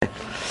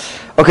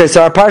Okay,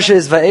 so our parsha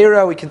is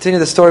Va'era. We continue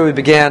the story we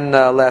began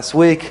last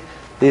week.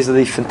 These are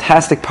the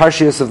fantastic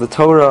parshas of the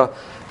Torah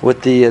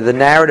with the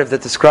narrative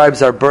that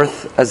describes our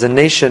birth as a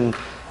nation,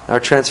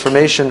 our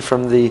transformation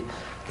from the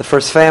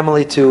first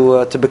family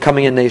to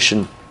becoming a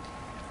nation,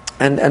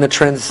 and a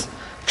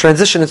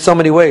transition in so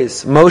many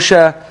ways.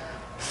 Moshe,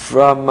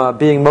 from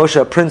being Moshe,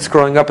 a prince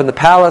growing up in the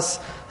palace,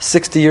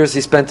 60 years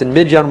he spent in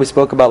Midian, we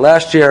spoke about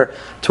last year,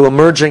 to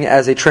emerging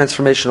as a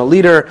transformational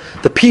leader.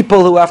 The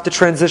people who have to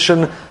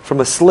transition from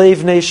a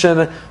slave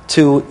nation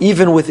to,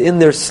 even within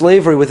their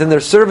slavery, within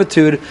their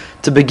servitude,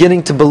 to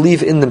beginning to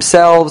believe in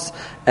themselves,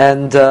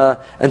 and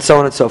so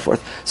on and so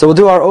forth. So we'll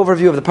do our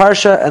overview of the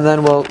parsha, and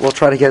then we'll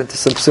try to get into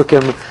some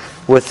psukim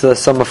with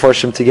some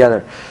Mefarshim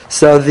together.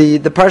 So the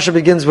parsha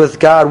begins with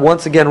God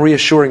once again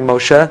reassuring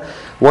Moshe,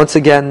 once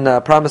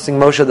again promising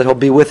Moshe that he'll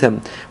be with him,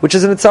 which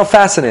is in itself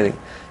fascinating.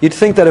 You'd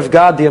think that if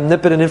God, the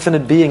omnipotent,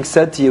 infinite being,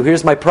 said to you,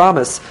 here's my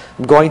promise,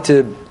 I'm going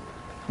to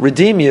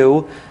redeem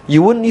you,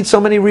 you wouldn't need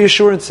so many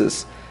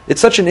reassurances. It's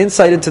such an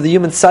insight into the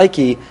human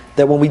psyche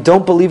that when we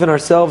don't believe in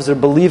ourselves or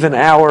believe in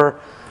our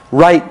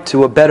right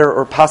to a better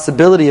or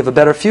possibility of a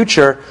better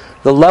future,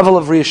 the level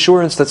of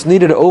reassurance that's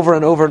needed over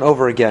and over and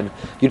over again.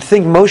 You'd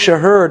think Moshe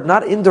heard,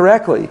 not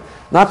indirectly,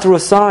 not through a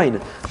sign.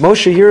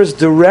 Moshe hears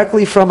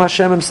directly from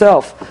Hashem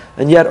himself,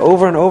 and yet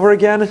over and over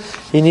again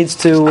he needs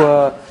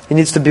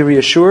to be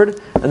reassured,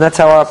 and that's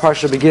how our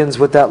parsha begins,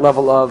 with that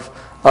level of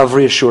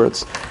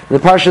reassurance. And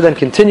the parsha then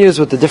continues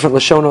with the different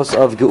lashonos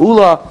of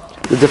Geula,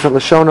 the different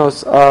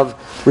lashonos of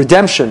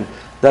redemption,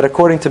 that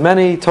according to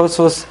many,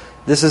 Tosfos,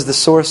 this is the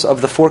source of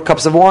the 4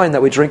 cups of wine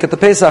that we drink at the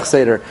Pesach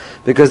Seder.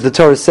 Because the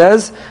Torah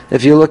says,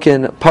 if you look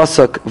in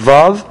Pasuk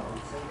Vav,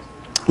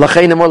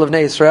 L'chein emor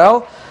levnei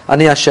Yisrael,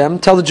 Ani Hashem,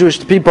 tell the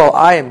Jewish people,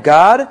 I am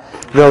God,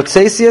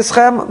 Ve'otzeisi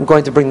eschem, I'm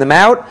going to bring them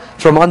out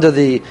from under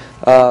the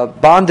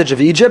bondage of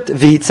Egypt,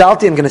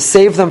 V'itzalti, I'm going to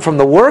save them from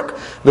the work,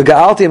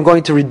 V'ga'alti, I'm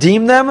going to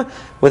redeem them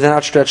with an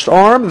outstretched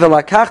arm,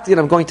 V'lakachti, and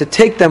I'm going to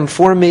take them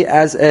for me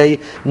as a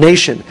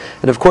nation.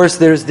 And of course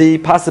there's the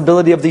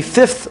possibility of the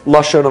 5th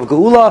Lashon of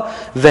Geula,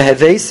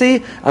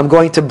 V'hevesi, I'm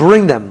going to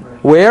bring them.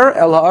 Where?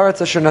 El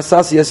ha'aretz asher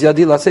nasasi es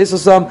yadi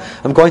la'seisosam,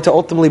 I'm going to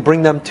ultimately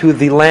bring them to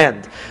the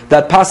land.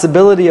 That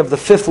possibility of the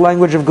 5th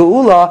language of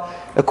Geula,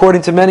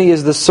 according to many,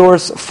 is the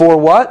source for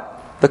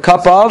what? The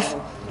cup of?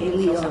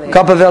 Eliyahu.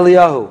 Cup of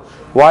Eliyahu.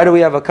 Why do we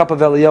have a cup of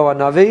Eliyahu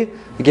Navi?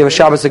 We gave a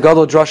Shabbos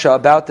Agadol drasha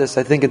about this,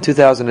 I think in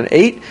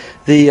 2008.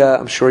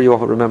 I'm sure you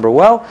all remember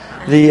well.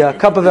 The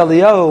cup of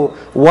Eliyahu,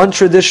 one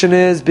tradition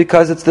is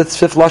because it's the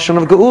 5th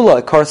Lashon of Geula.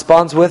 It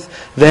corresponds with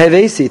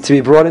Vehevesi, to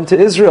be brought into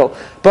Israel.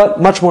 But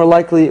much more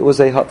likely it was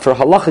for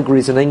halachic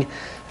reasoning,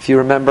 if you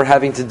remember,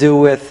 having to do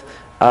with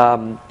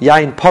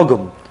Yain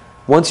Pogum.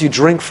 Once you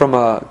drink from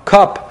a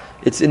cup,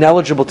 it's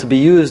ineligible to be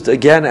used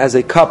again as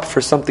a cup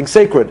for something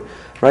sacred.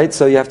 Right?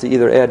 So you have to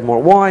either add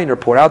more wine or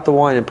pour out the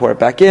wine and pour it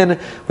back in.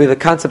 We have the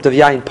concept of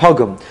yain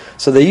pogum.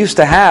 So they used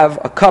to have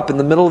a cup in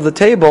the middle of the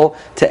table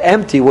to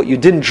empty what you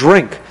didn't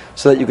drink,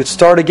 so that you could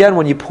start again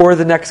when you pour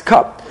the next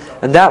cup.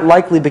 And that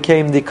likely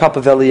became the cup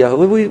of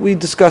Eliyahu. We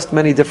discussed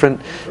many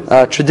different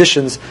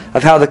traditions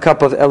of how the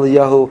cup of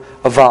Eliyahu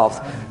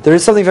evolved. There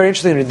is something very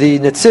interesting. The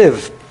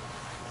Netziv,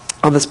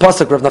 on this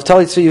pasuk, Rav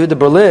Naftali Tzvi Yehuda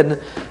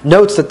Berlin,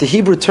 notes that the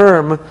Hebrew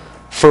term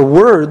for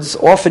words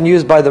often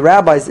used by the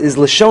rabbis is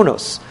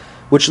lashonos,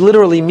 which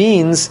literally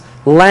means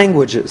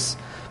languages.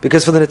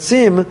 Because for the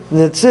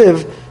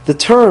Netziv, the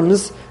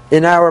terms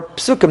in our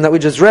psukim that we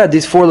just read,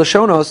 these 4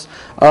 lashonos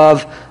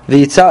of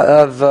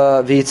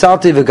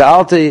v'itzalti,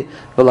 v'ga'alti,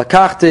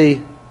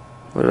 v'lakachti,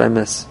 what did I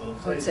miss?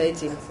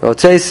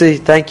 Otzeisi,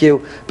 thank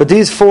you. But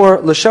these 4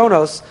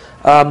 lashonos,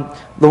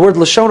 the word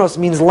lashonos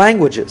means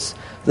languages.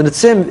 The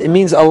Netziv, it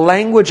means a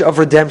language of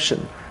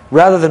redemption,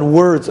 rather than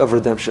words of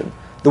redemption.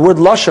 The word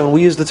lashon,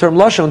 we use the term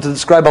lashon to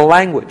describe a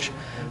language.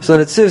 So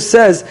the Netziv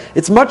says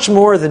it's much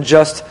more than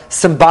just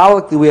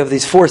symbolically we have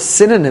these 4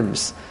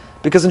 synonyms.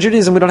 Because in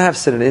Judaism we don't have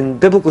synonyms. In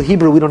biblical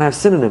Hebrew we don't have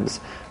synonyms.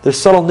 There's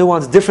subtle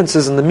nuanced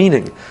differences in the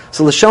meaning.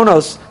 So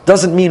Lashonos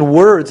doesn't mean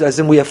words as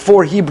in we have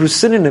 4 Hebrew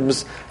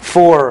synonyms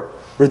for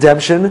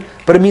redemption,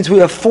 but it means we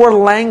have 4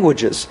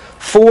 languages,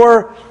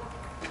 4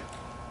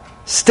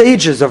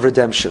 stages of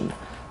redemption.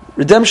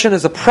 Redemption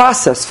is a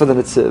process for the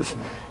Netziv.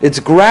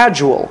 It's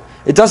gradual.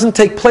 It doesn't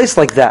take place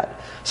like that.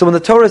 So when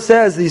the Torah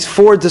says these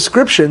 4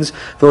 descriptions,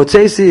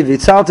 v'otzeisi,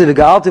 v'itzalti,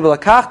 v'ga'alti,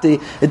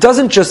 v'lakachti, it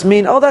doesn't just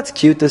mean, oh, that's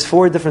cute, there's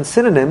 4 different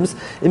synonyms.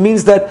 It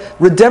means that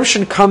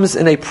redemption comes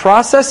in a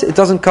process, it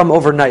doesn't come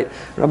overnight.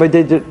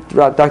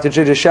 Dr.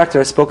 J.J. Schachter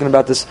has spoken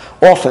about this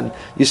often.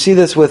 You see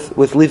this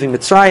with leaving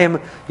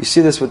Mitzrayim, you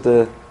see this with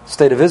the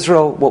state of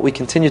Israel, what we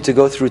continue to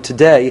go through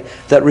today,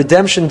 that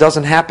redemption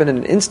doesn't happen in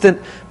an instant.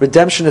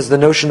 Redemption is the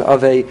notion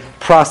of a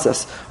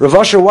process. Rav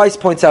Asher Weiss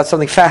points out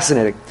something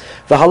fascinating.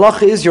 The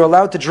halacha is you're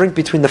allowed to drink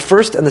between the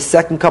 1st and the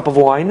 2nd cup of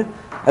wine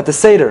at the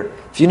Seder.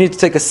 If you need to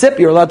take a sip,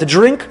 you're allowed to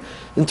drink,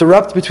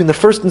 interrupt between the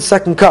 1st and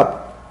 2nd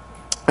cup,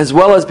 as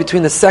well as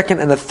between the 2nd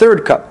and the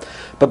 3rd cup.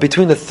 But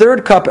between the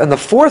 3rd cup and the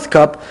 4th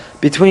cup,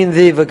 between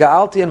the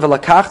v'ga'alti and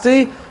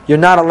v'lakachti, you're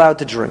not allowed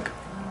to drink.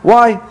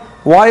 Why?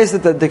 Why is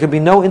it that there could be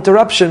no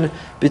interruption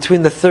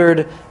between the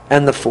third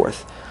and the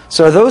fourth?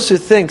 So those who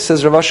think,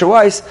 says Rav Asher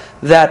Weiss,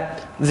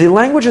 that the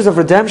languages of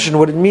redemption,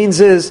 what it means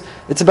is,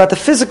 it's about the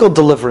physical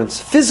deliverance,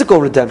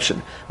 physical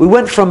redemption. We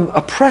went from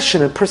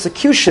oppression and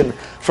persecution,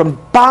 from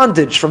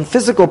bondage, from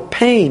physical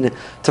pain,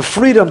 to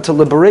freedom, to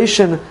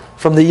liberation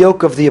from the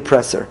yoke of the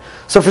oppressor.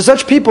 So for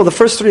such people, the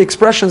first three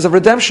expressions of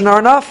redemption are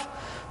enough.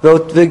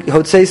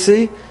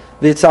 V'hotzesi,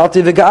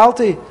 v'yitzalti,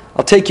 v'ga'alti.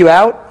 I'll take you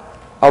out,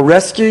 I'll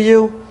rescue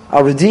you,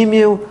 I'll redeem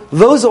you.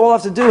 Those all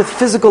have to do with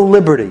physical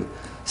liberty.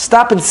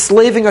 Stop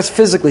enslaving us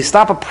physically.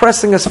 Stop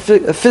oppressing us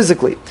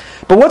physically.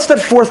 But what's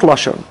that fourth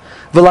lashon?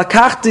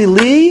 V'lakachti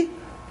li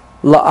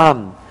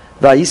la'am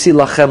v'ayisi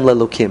lachem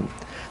lelukim.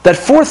 That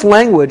fourth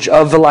language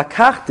of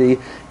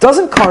v'lakachti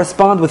doesn't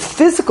correspond with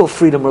physical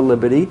freedom or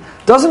liberty,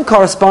 doesn't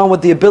correspond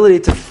with the ability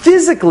to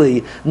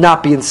physically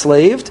not be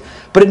enslaved,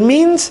 but it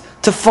means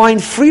to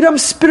find freedom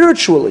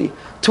spiritually,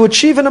 to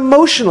achieve an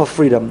emotional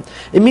freedom.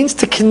 It means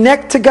to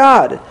connect to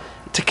God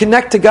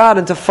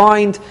and to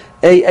find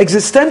a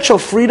existential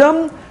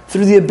freedom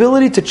through the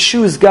ability to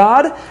choose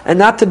God and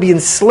not to be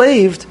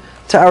enslaved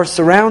to our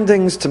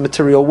surroundings, to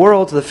material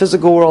world, to the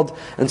physical world,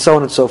 and so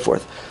on and so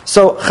forth.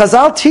 So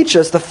Chazal teach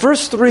us the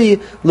first three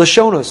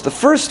lashonos, the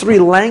first three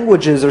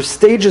languages or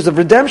stages of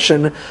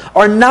redemption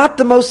are not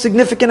the most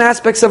significant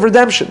aspects of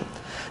redemption.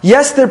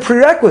 Yes, they're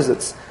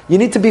prerequisites. You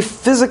need to be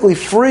physically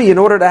free in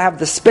order to have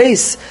the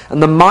space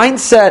and the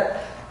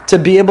mindset to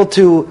be able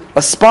to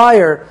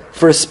aspire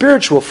for a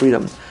spiritual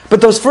freedom. But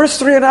those first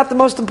three are not the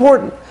most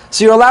important.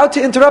 So you're allowed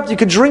to interrupt. You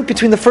could drink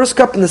between the first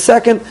cup and the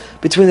second,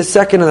 between the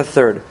second and the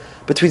third.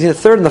 Between the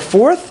third and the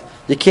fourth,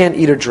 you can't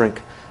eat or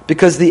drink.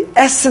 Because the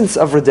essence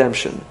of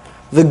redemption,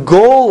 the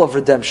goal of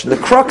redemption, the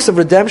crux of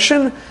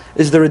redemption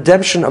is the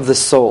redemption of the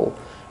soul.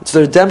 It's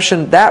the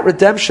redemption that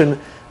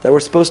we're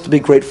supposed to be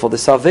grateful. The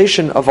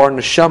salvation of our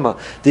neshama,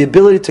 the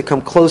ability to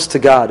come close to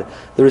God,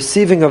 the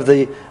receiving of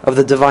the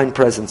divine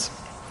presence.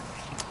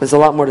 There's a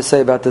lot more to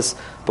say about this,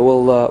 but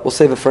we'll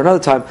save it for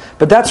another time.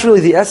 But that's really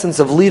the essence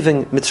of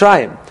leaving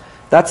Mitzrayim.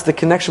 That's the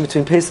connection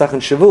between Pesach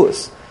and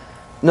Shavuos.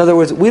 In other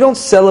words, we don't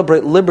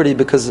celebrate liberty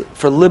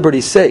for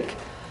liberty's sake.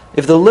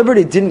 If the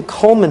liberty didn't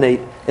culminate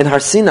in Har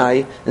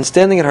Sinai, and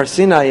standing at Har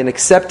Sinai and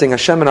accepting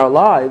Hashem in our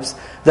lives,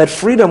 that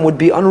freedom would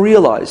be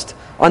unrealized,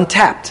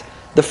 untapped.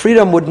 The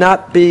freedom would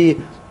not be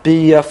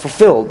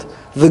fulfilled.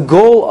 The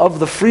goal of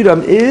the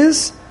freedom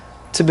is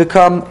to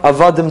become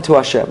avadim to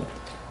Hashem.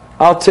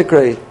 Al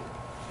tikrei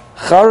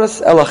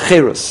charas ela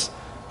cherus.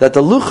 That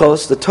the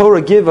luchos, the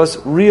Torah, give us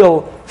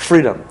real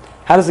freedom.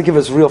 How does it give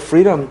us real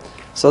freedom?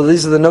 So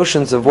these are the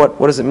notions of what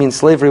does it mean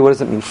slavery, what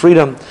does it mean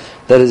freedom,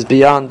 that is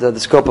beyond the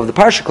scope of the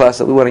Parsha class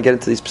that we want to get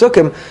into these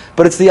psukim.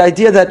 But it's the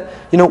idea that,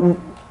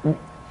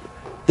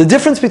 the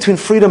difference between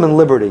freedom and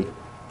liberty.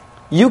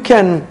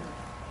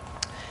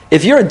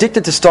 If you're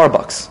addicted to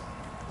Starbucks,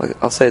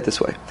 I'll say it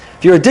this way.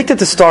 If you're addicted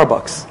to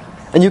Starbucks,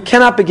 and you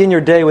cannot begin your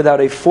day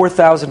without a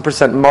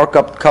 4,000%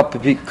 markup cup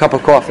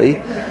of coffee,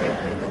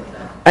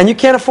 and you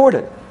can't afford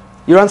it.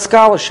 You're on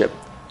scholarship.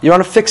 You're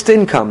on a fixed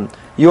income.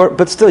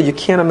 But still, you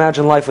can't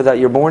imagine life without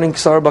your morning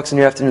Starbucks and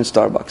your afternoon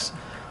Starbucks.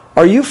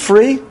 Are you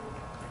free?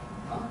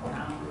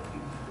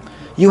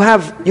 You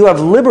have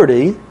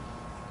liberty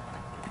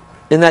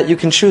in that you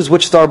can choose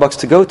which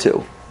Starbucks to go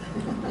to.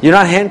 You're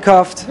not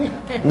handcuffed.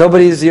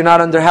 You're not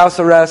under house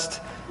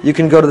arrest. You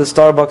can go to the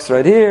Starbucks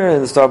right here,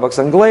 and the Starbucks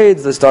on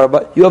Glades,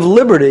 You have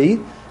liberty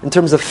in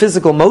terms of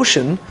physical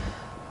motion,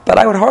 but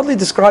I would hardly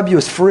describe you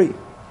as free.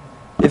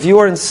 If you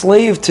are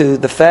enslaved to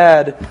the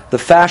fad, the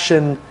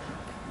fashion,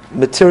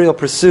 material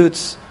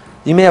pursuits,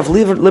 you may have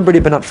liberty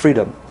but not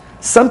freedom.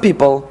 Some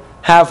people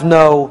have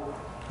no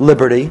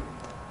liberty.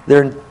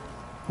 There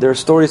are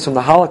stories from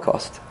the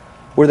Holocaust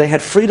where they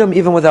had freedom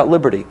even without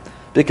liberty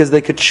because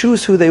they could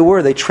choose who they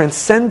were. They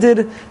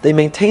transcended, they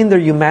maintained their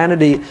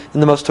humanity in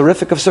the most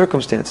horrific of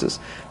circumstances.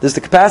 There's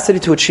the capacity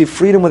to achieve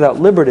freedom without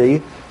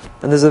liberty,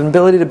 and there's an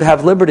ability to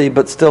have liberty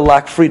but still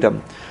lack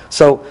freedom.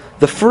 So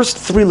the first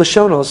three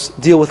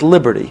Lashonos deal with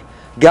liberty.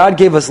 God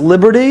gave us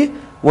liberty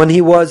when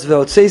He was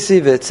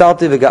V'otzesi,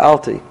 V'etzalti,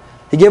 V'ga'alti.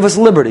 He gave us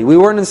liberty. We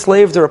weren't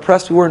enslaved or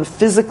oppressed. We weren't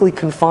physically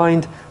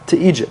confined to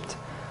Egypt.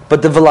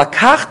 But the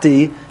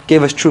V'lakachti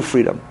gave us true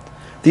freedom.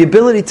 The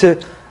ability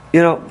to,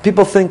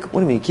 people think, what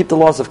do you mean, keep the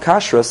laws of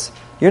kashrus?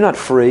 You're not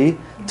free.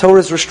 Torah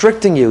is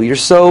restricting you. You're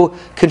so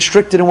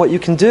constricted in what you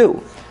can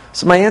do.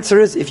 So my answer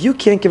is, if you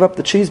can't give up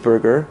the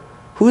cheeseburger,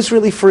 who's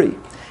really free?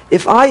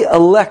 If I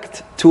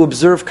elect to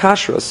observe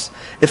kashrus,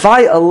 if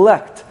I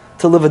elect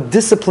to live a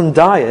disciplined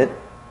diet,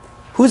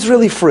 who's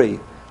really free?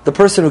 The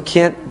person who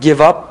can't give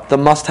up the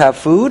must-have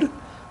food,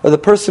 or the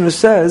person who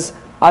says,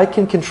 I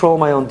can control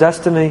my own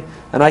destiny,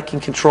 and I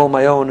can control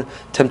my own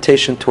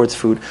temptation towards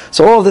food.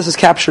 So all of this is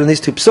captured in these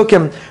two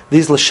psukim,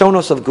 these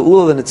Lashonos of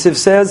Geula. The Netziv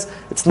says,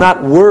 it's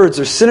not words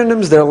or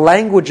synonyms, they're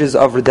languages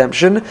of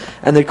redemption,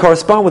 and they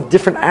correspond with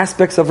different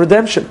aspects of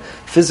redemption.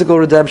 Physical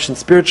redemption,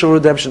 spiritual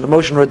redemption,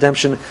 emotional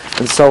redemption,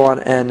 and so on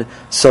and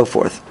so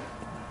forth.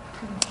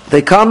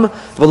 They come,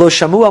 V'lo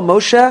Shamu al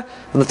Moshe,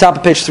 on the top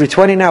of page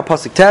 320 now,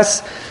 Pasuk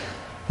Tes,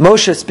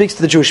 Moshe speaks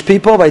to the Jewish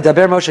people.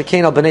 Vaydaber Moshe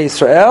Kain al Bnei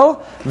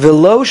Yisrael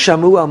v'lo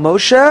shamu al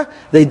Moshe.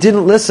 They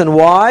didn't listen.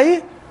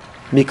 Why?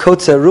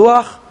 Mikotze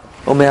ruach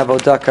o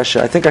me'avodah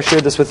kasha. I think I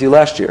shared this with you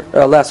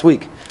last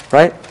week,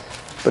 right?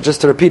 But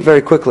just to repeat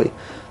very quickly,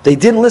 they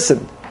didn't listen.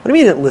 What do you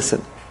mean didn't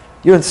listen?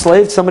 You're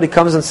enslaved. Somebody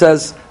comes and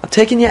says, "I'm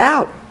taking you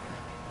out."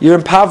 You're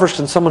impoverished,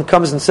 and someone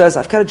comes and says,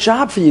 "I've got a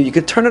job for you. You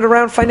could turn it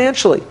around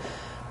financially."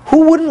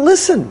 Who wouldn't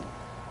listen?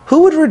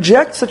 Who would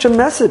reject such a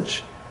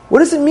message? What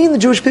does it mean the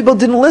Jewish people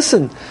didn't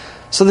listen?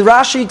 So the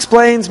Rashi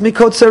explains,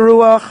 Mikotze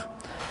ruach,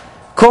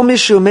 kol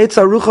mishu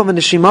meitza rucha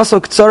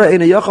v'neshimaso k'tzara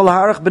eina yochel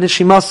harach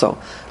b'neshimaso.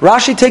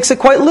 Rashi takes it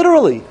quite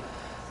literally.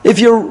 If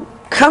you're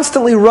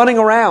constantly running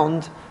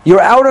around, you're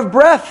out of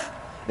breath.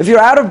 If you're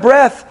out of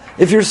breath,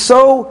 if you're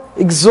so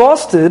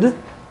exhausted,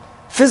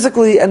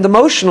 physically and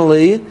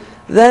emotionally,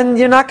 then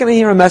you're not going to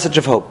hear a message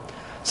of hope.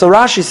 So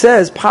Rashi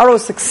says, Paro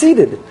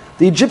succeeded.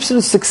 The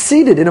Egyptians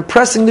succeeded in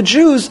oppressing the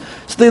Jews,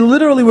 so they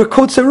literally were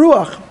kotze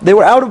ruach. They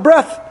were out of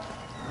breath.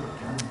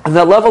 And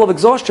that level of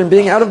exhaustion,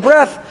 being out of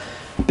breath,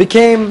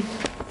 became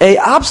an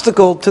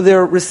obstacle to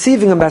their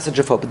receiving a message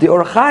of hope. But the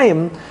Or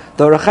HaChaim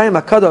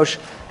HaKadosh,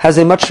 has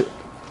a much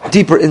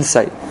deeper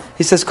insight.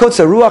 He says,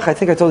 kotze ruach, I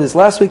think I told you this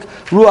last wech,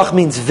 ruach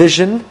means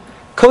vision.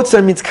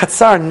 Kotzer means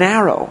katzar,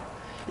 narrow.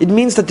 It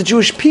means that the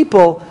Jewish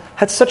people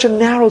had such a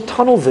narrow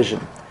tunnel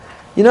vision.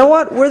 You know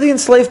what? We're the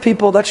enslaved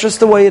people. That's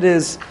just the way it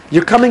is.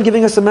 You're coming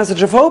giving us a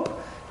message of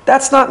hope?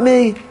 That's not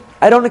me.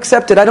 I don't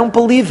accept it. I don't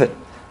believe it.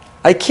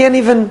 I can't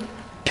even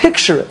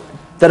picture it.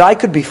 That I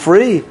could be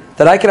free.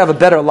 That I could have a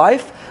better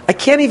life. I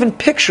can't even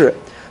picture it.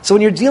 So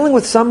when you're dealing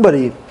with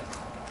somebody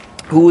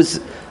who is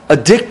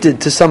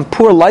addicted to some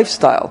poor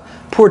lifestyle,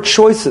 poor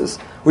choices,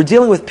 we're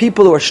dealing with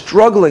people who are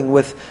struggling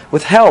with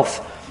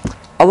health.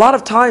 A lot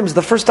of times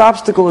the first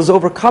obstacle is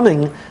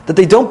overcoming that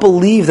they don't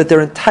believe that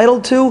they're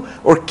entitled to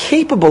or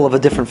capable of a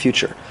different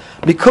future.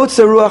 Moshe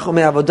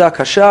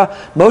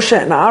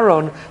and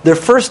Aaron, their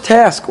first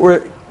task, or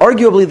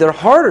arguably their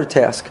harder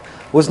task,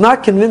 was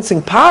not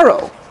convincing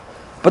Paro,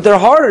 but their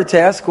harder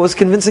task was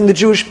convincing the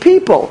Jewish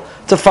people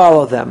to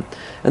follow them.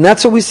 And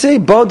that's what we see.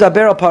 Bo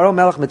daber al Paro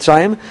melech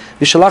Mitzrayim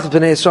v'shalach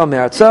b'nei Yisrael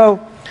me'artzo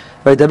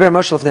v'daber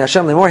Moshe l'fnei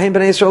Hashem lemor hein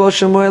b'nei Yisrael lo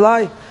shemu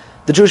elai.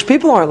 The Jewish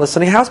people aren't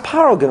listening. How's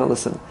Paro going to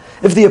listen?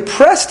 If the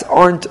oppressed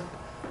aren't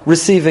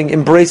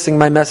embracing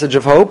my message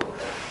of hope,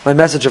 my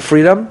message of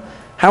freedom,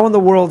 how in the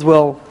world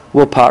will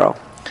Paro?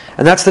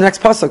 And that's the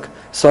next pasuk.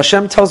 So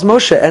Hashem tells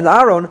Moshe and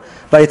Aaron,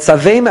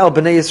 "Vayitzavim el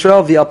bnei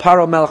Yisrael v'al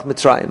Paro melech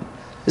Mitzrayim."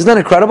 Isn't that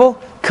incredible?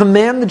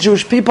 Command the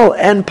Jewish people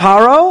and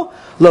Paro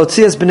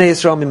lotzias bnei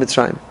Yisrael mi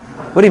Mitzrayim.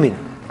 What do you mean?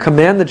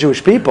 Command the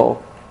Jewish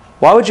people?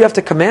 Why would you have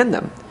to command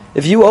them?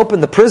 If you open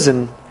the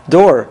prison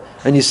door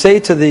and you say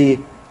to the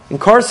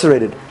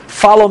incarcerated,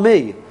 "Follow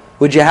me,"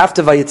 would you have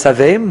to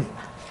vayitzavim?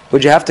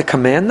 Would you have to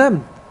command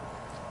them?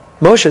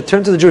 Moshe,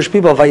 turn to the Jewish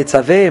people,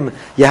 vayitzavim,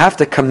 you have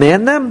to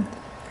command them?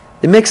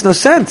 It makes no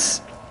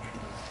sense.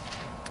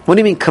 What do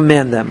you mean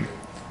command them?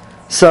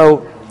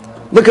 So,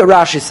 look at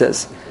Rashi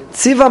says,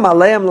 Tzivam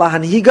aleim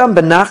lahanhigam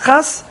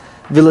benachas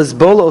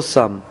v'lizbol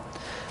osam.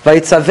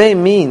 Vayitzavim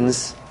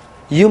means,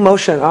 you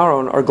Moshe and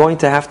Aaron are going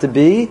to have to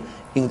be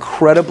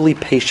incredibly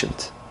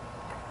patient.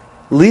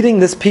 Leading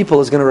this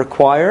people is going to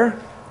require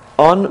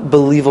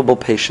unbelievable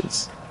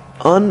patience.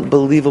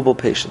 Unbelievable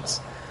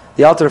patience.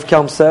 The Alter of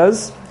Kelm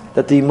says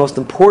that the most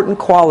important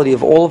quality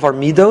of all of our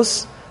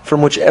midos,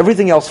 from which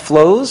everything else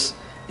flows,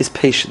 is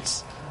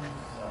patience.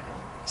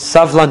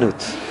 Savlanut.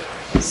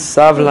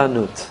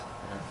 Savlanut.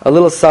 A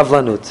little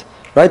savlanut.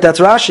 Right? That's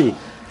Rashi.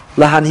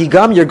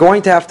 Lahanhigam, you're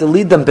going to have to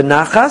lead them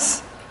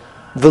benachas,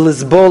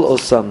 v'lizbol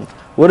osam.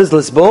 What is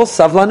lizbol?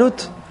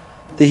 Savlanut.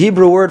 The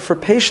Hebrew word for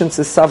patience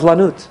is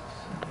savlanut.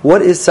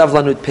 What is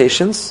savlanut,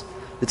 patience?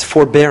 It's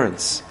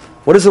forbearance.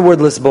 What is the word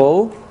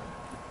lisbol?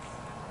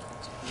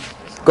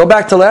 Go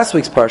back to last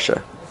week's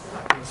parsha.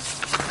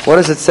 What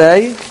does it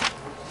say?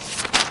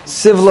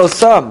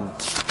 Sivlosam.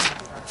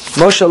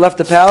 Moshe left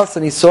the palace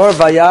and he saw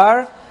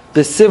Vayar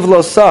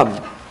b'sivlosam.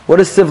 What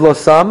is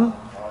sivlosam?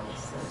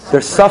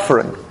 They're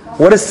suffering.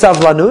 What is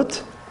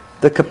savlanut?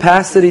 The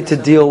capacity to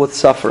deal with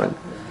suffering.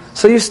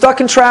 So you're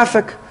stuck in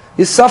traffic.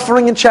 You're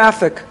suffering in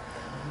traffic.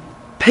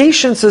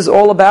 Patience is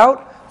all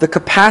about the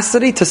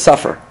capacity to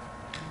suffer.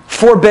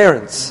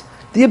 Forbearance.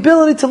 The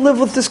ability to live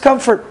with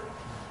discomfort.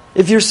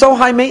 If you're so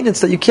high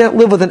maintenance that you can't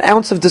live with an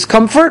ounce of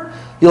discomfort,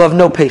 you'll have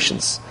no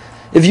patience.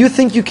 If you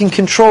think you can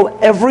control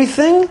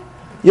everything,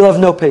 you'll have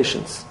no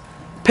patience.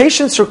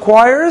 Patience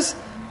requires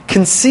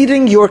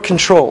conceding your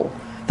control.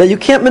 That you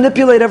can't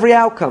manipulate every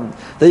outcome.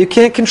 That you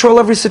can't control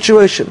every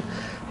situation.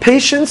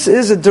 Patience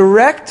is a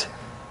direct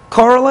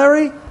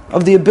corollary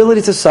of the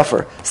ability to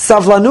suffer.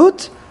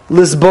 Savlanut,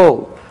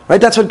 lisbol.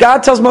 Right? That's what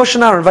God tells Moshe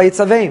and Aaron,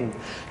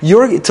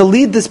 Vayitzavim. To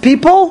lead this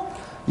people,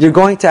 you're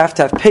going to have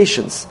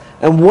patience.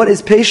 And what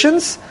is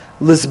patience?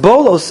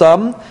 Lisbol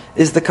osam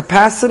is the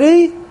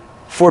capacity,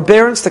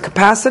 forbearance, the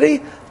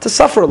capacity to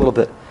suffer a little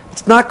bit.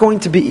 It's not going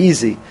to be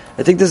easy.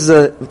 I think this is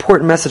an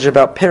important message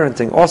about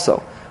parenting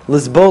also.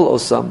 Lisbol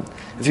osam.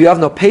 If you have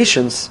no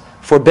patience,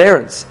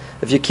 forbearance.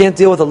 If you can't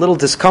deal with a little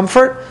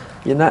discomfort,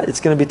 it's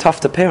going to be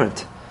tough to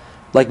parent.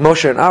 Like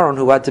Moshe and Aaron,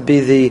 who had to be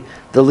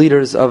the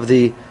leaders of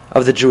the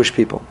Jewish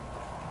people.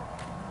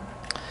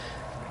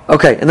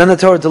 Okay, and then the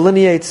Torah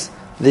delineates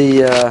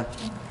the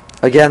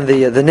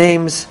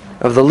names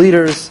of the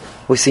leaders.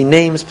 We see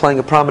names playing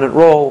a prominent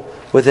role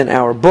within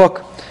our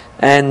book,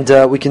 and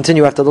we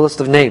continue after the list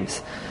of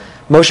names.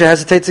 Moshe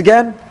hesitates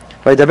again.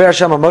 וידבר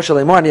השם על משה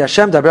לאמור, אני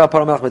השם, דבר על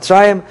פרעה מלך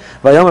מצרים,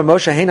 ויאמר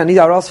משה, הנה אני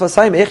ארעל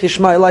שפתיים, איך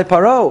ישמע אלי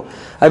פרעה?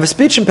 I have a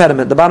speech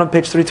impediment, the bottom of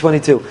page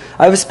 322.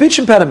 I have a speech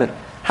impediment.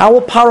 How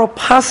will Paro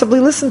possibly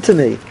listen to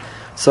me?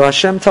 So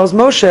Hashem tells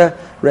Moshe,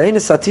 Re'ei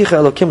nesaticha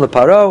Elokim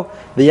leParo,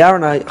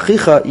 v'Aaron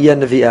achicha yeh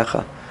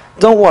nevi'echa.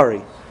 Don't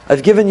worry,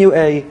 I've given you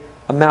a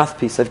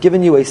mouthpiece, I've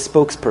given you a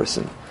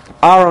spokesperson.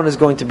 Aaron is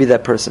going to be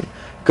that person.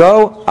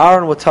 Go,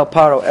 Aaron will tell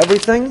Paro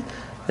everything,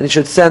 and he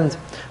should send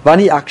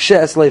Vani akshe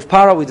esleiv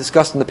Paro. We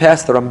discussed in the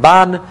past the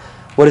Ramban.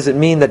 What does it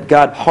mean that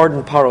God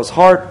hardened Paro's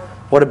heart?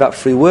 What about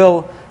free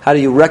will? How do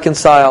you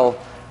reconcile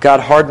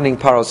God hardening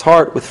Paro's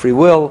heart with free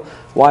will?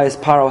 Why is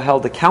Paro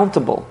held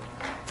accountable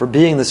for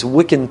being this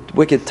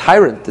wicked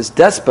tyrant, this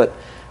despot,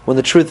 when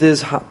the truth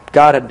is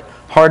God had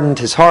hardened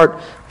his heart?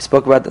 We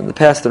spoke about that in the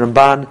past, the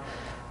Ramban,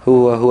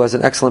 who has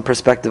an excellent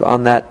perspective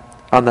on that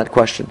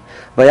question.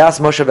 Vayas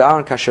Moshe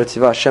ve'Aaron kasher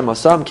tiva Hashem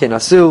osam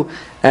kenasu,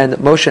 and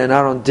Moshe and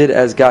Aaron did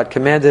as God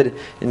commanded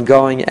in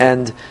going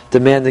and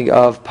demanding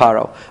of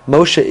Paro.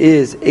 Moshe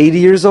is 80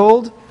 years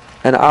old,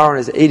 and Aaron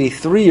is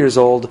 83 years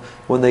old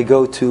when they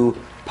go to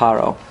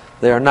Paro.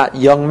 They are not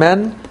young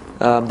men.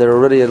 They're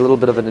already at a little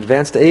bit of an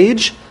advanced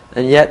age,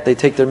 and yet they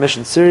take their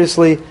mission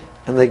seriously,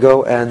 and they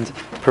go and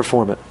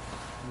perform it.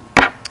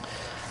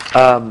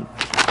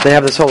 They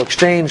have this whole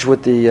exchange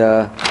with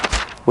the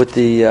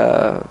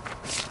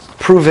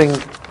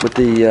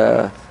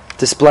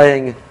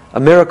displaying a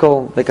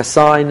miracle, make a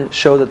sign,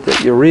 show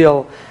that you're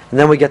real, and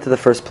then we get to the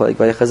first plague.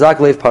 Vayachazak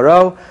leiv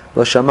Paro,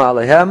 lo shama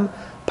alehem.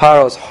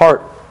 Paro's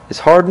heart is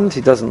hardened;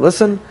 he doesn't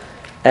listen.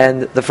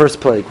 And the first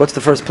plague. What's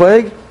the first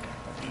plague?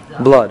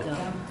 Blood.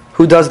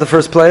 Who does the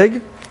first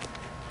plague?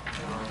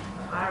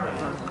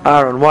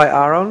 Aaron. Why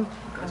Aaron?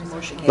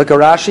 Look at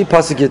Rashi,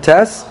 pasuk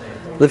Yates.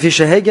 Lefi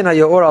shehegen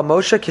hayor al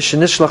Moshe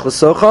kishenishlach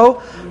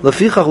lesocho,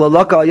 lefichach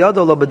lalaka al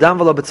yado lo bedam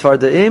v'lo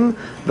betzvardaim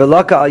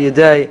v'laka al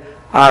yedei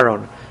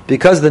Aaron.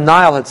 Because the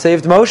Nile had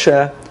saved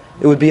Moshe,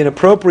 it would be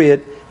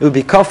inappropriate. It would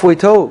be kafui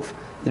tov.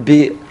 It'd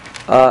be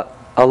a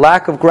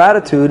lack of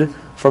gratitude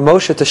for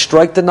Moshe to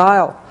strike the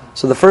Nile.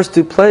 So the first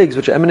two plagues,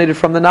 which emanated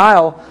from the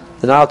Nile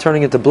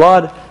turning into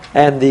blood,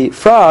 and the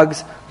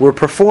frogs, were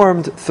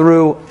performed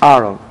through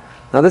Aaron.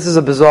 Now this is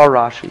a bizarre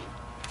Rashi.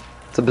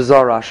 It's a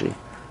bizarre Rashi.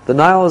 The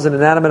Nile is an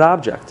inanimate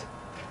object.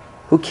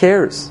 Who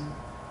cares?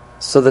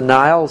 So the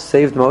Nile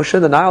saved Moshe?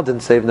 The Nile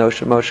didn't save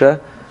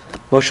Moshe.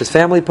 Moshe's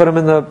family put him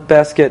in the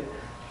basket.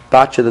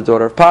 Batya, the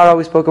daughter of Paro,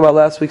 we spoke about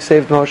last week,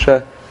 saved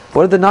Moshe.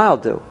 What did the Nile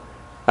do?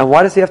 And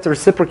why does he have to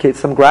reciprocate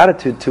some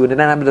gratitude to an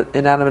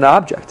inanimate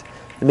object?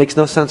 It makes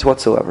no sense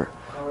whatsoever.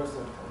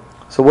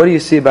 So what do you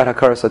see about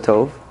Hakaras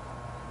HaTov?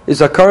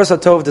 Is Hakaras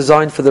HaTov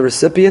designed for the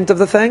recipient of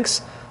the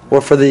thanks, or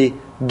for the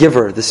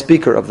giver, the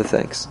speaker of the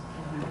thanks?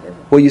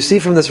 What you see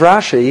from this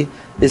Rashi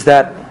is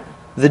that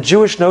the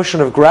Jewish notion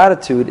of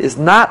gratitude is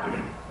not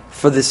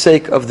for the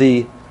sake of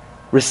the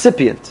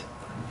recipient.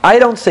 I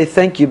don't say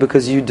thank you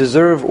because you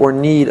deserve or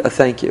need a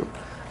thank you.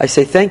 I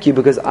say thank you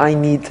because I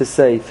need to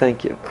say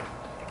thank you.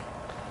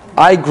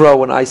 I grow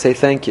when I say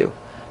thank you.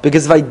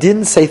 Because if I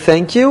didn't say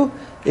thank you,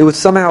 it would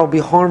somehow be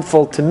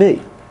harmful to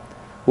me.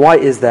 Why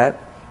is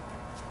that?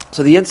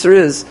 So the answer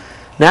is,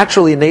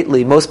 naturally,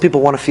 innately, most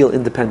people want to feel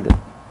independent.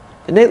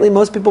 Innately,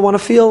 most people want to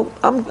feel,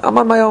 I'm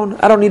on my own.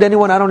 I don't need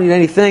anyone. I don't need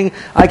anything.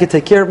 I can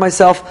take care of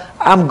myself.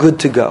 I'm good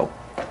to go.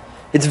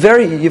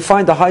 You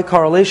find a high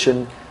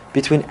correlation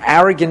between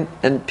arrogant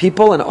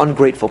people and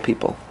ungrateful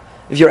people.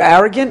 If you're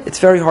arrogant, it's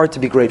very hard to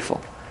be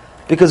grateful.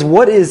 Because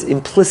what is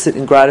implicit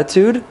in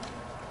gratitude?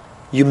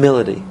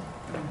 Humility.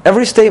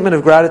 Every statement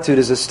of gratitude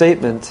is a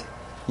statement,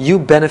 you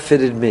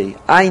benefited me.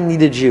 I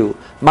needed you.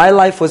 My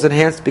life was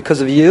enhanced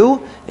because of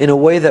you in a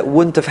way that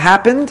wouldn't have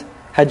happened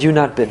had you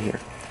not been here.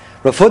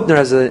 Rav Hutner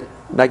has a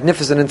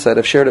magnificent insight.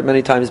 I've shared it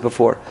many times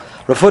before.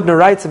 Rav Hutner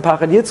writes in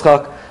Pachad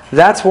Yitzchak,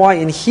 that's why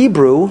in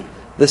Hebrew,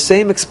 the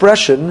same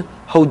expression,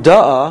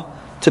 hoda'ah,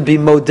 to be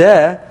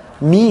modeh,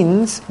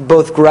 means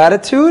both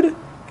gratitude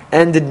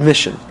and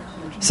admission.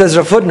 Says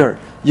Rav Hutner,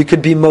 you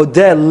could be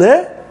modeh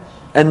le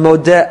and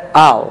modeh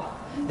al.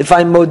 If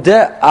I'm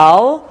modeh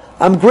al,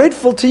 I'm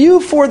grateful to you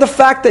for the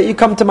fact that you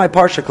come to my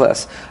Parsha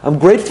class. I'm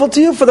grateful to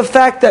you for the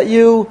fact that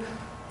you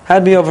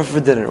had me over for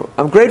dinner.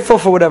 I'm grateful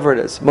for whatever it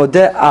is.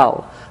 Modeh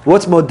al.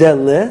 What's modeh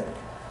le?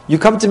 You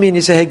come to me and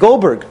you say, hey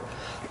Goldberg,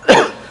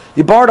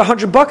 you borrowed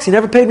 $100, you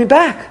never paid me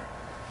back.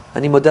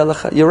 Ani modeh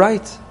lecha. You're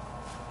right.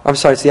 I'm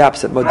sorry, it's the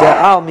opposite. Modeh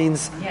al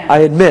means I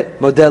admit.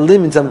 Modeh li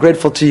means I'm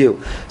grateful to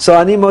you. So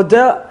ani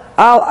modeh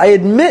al, I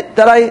admit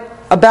that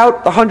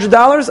about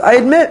 $100, I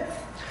admit.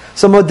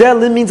 So modeh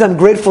li means I'm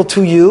grateful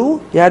to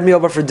you. You had me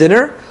over for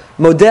dinner.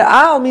 Modeh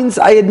al means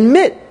I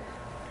admit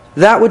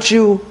that which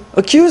you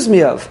accuse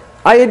me of.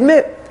 I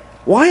admit.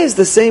 Why is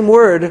the same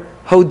word,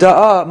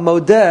 hoda'ah,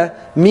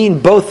 modeh, mean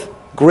both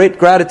great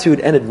gratitude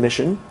and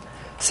admission?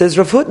 Says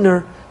Rav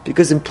Hutner,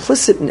 because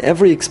implicit in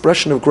every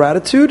expression of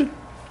gratitude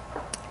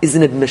is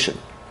an admission.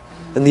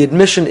 And the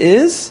admission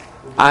is,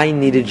 I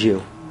needed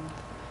you.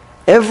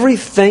 Every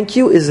thank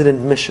you is an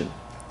admission.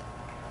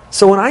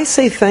 So when I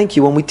say thank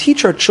you, when we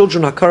teach our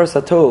children Hakaras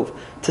HaTov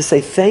to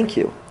say thank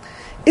you,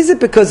 is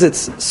it because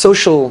it's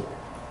social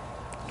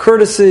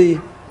courtesy?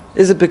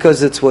 Is it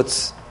because it's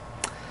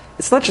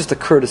not just a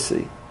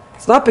courtesy.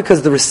 It's not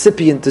because the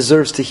recipient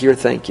deserves to hear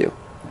thank you,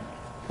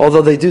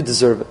 although they do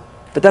deserve it.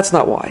 But that's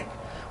not why.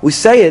 We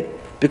say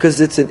it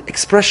because it's an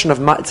expression of,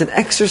 it's an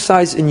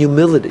exercise in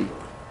humility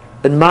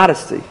and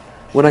modesty.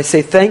 When I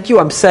say thank you,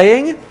 I'm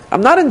saying,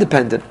 I'm not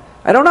independent.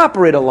 I don't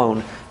operate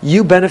alone.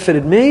 You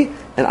benefited me,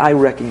 and I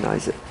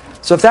recognize it.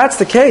 So if that's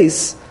the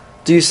case,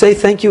 do you say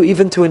thank you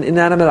even to an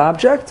inanimate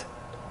object?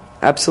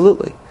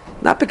 Absolutely.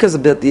 Not because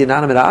of the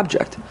inanimate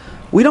object.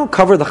 We don't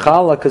cover the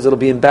challah because it'll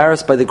be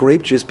embarrassed by the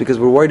grape juice because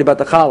we're worried about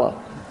the challah.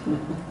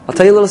 I'll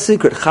tell you a little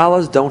secret.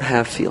 Challahs don't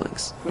have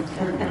feelings.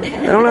 They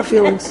don't have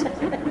feelings.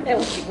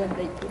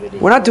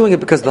 We're not doing it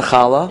because of the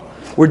challah.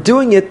 We're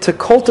doing it to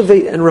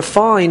cultivate and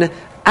refine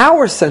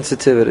our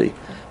sensitivity.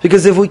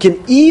 Because if we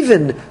can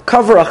even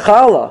cover a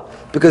challah,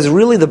 because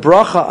really the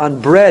bracha on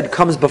bread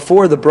comes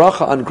before the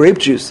bracha on grape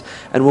juice,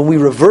 and when we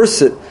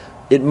reverse it,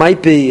 it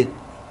might be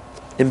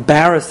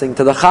embarrassing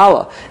to the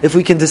challah. If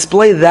we can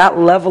display that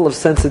level of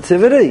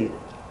sensitivity,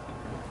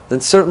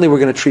 then certainly we're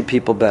going to treat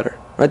people better.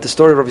 Right? The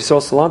story of Rav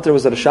Yisrael Salanter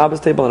was at a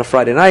Shabbos table on a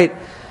Friday night,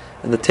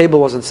 and the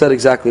table wasn't set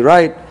exactly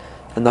right,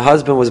 and the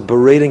husband was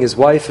berating his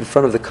wife in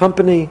front of the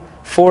company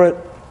for it,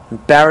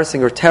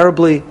 embarrassing her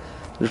terribly.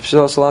 Rav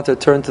Yisrael Salanter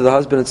turned to the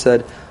husband and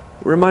said,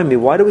 remind me,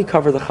 why do we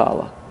cover the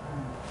challah?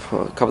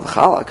 Well, cover the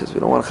challah because we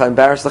don't want to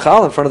embarrass the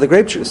challah in front of the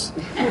grape juice.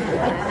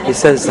 He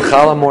says, is the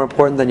challah more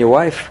important than your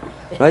wife?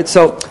 Right?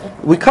 So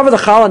we cover the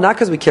challah not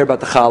because we care about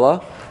the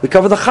challah. We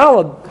cover the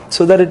challah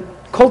so that it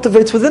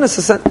cultivates within us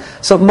a sense.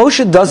 So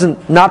Moshe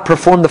doesn't not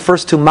perform the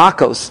first two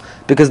makos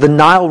because the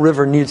Nile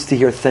River needs to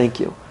hear thank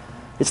you.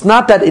 It's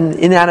not that an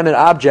inanimate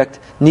object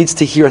needs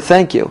to hear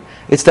thank you.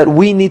 It's that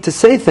we need to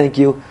say thank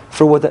you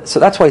for what that. So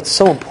that's why it's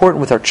so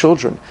important with our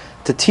children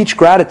to teach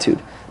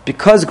gratitude.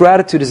 Because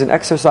gratitude is an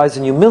exercise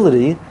in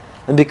humility,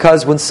 and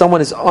because when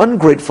someone is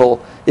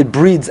ungrateful, it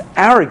breeds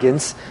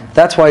arrogance.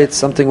 That's why it's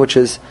something which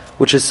is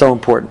so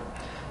important.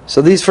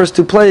 So these first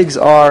two plagues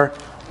are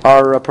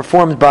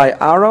performed by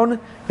Aaron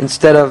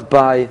instead of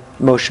by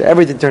Moshe.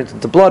 Everything turns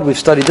into blood. We've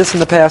studied this in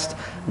the past,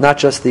 not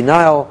just the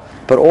Nile,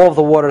 but all of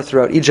the water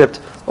throughout Egypt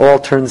all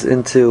turns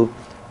into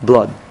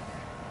blood.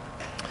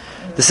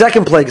 The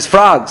second plague is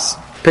frogs,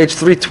 page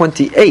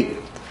 328.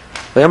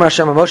 God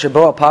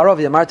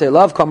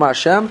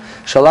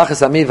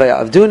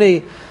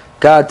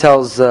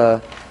tells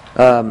Moshe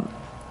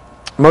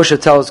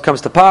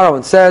comes to Paro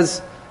and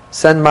says,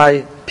 send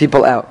my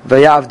people out.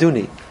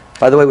 Vayavduni.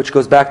 By the way, which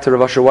goes back to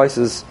Rav Asher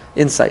Weiss's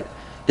insight.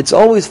 It's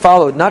always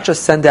followed, not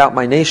just send out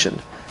my nation.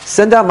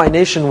 Send out my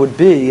nation would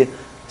be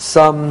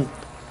some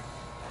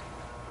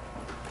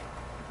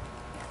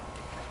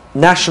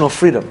national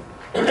freedom.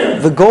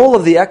 The goal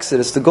of the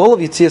Exodus, the goal of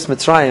Yetzias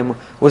Mitzrayim,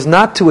 was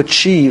not to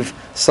achieve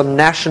some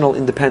national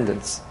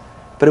independence,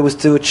 but it was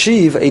to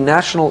achieve a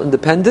national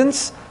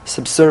independence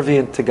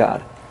subservient to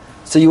God.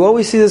 So you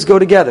always see this go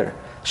together.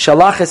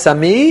 Shalach es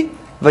ami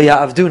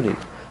vayavduni.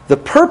 The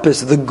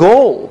purpose, the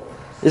goal,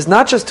 is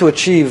not just to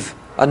achieve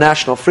a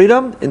national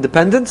freedom,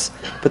 independence,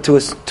 but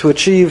to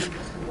achieve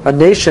a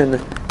nation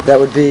that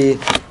would be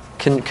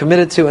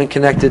committed to and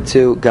connected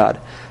to God.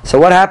 So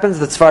what happens?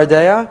 The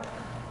Tzvardeya,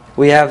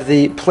 we have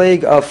the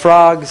plague of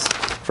frogs.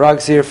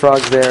 Frogs here,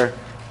 frogs there.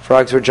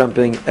 Frogs were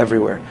jumping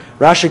everywhere.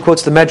 Rashi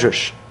quotes the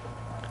Medrash.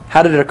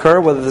 How did it occur?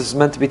 Whether this is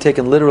meant to be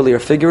taken literally or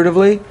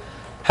figuratively.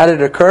 How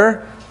did it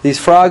occur? These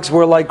frogs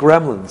were like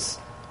gremlins.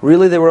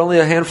 Really, they were only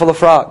a handful of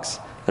frogs.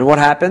 And what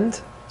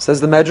happened?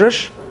 Says the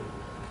Medrash.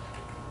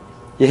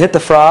 You hit the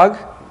frog,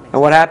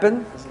 and what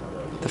happened?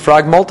 The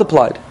frog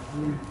multiplied.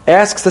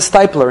 Asks the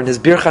Stipler in his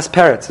Birchas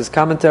Peretz, his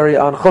commentary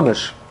on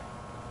Chumash.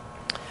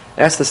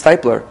 Asks the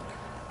Stipler,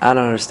 I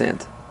don't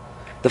understand.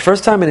 The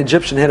first time an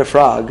Egyptian hit a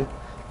frog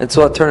and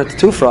saw it turn into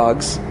two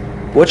frogs,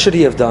 what should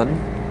he have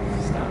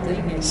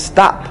done?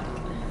 Stop.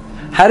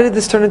 How did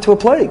this turn into a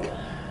plague?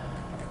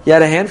 You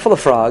had a handful of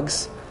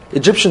frogs,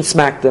 Egyptians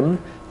smacked them,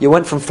 you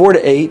went from 4 to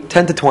 8,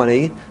 10 to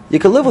 20, you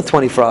could live with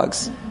 20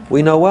 frogs.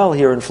 We know well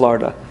here in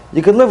Florida.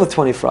 You could live with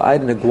 20 frogs. I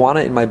had an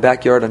iguana in my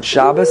backyard on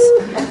Shabbos.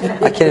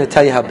 I can't even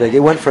tell you how big. It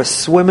went for a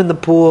swim in the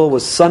pool,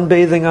 was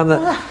sunbathing on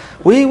the...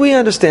 We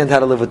understand how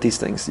to live with these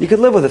things. You could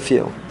live with a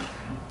few.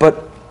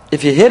 But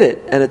if you hit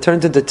it and it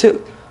turns into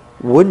two,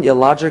 wouldn't you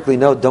logically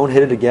know, don't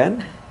hit it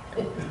again?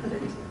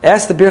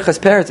 Ask the Birchas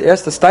Peretz,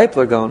 ask the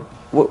Stipler going,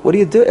 what do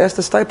you do? Ask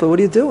the Stipler, what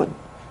are you doing?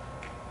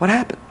 What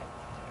happened?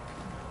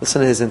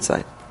 Listen to his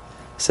insight.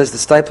 Says the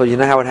Stipler, you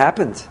know how it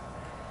happened?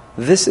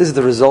 This is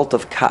the result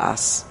of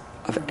ka'as,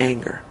 of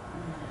anger.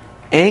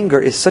 Anger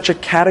is such a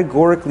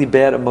categorically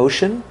bad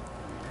emotion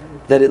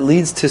that it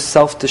leads to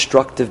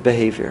self-destructive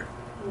behavior.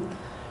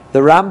 The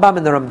Rambam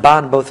and the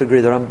Ramban both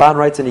agree. The Ramban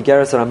writes in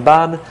Igeres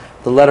Ramban,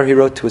 the letter he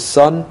wrote to his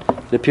son.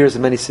 It appears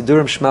in many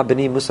Sidurim, Shema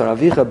B'ni Musar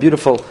Avicha,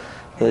 beautiful.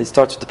 He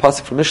starts with the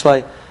pasuk from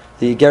Mishlei.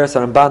 The Igeres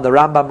Ramban, the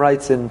Rambam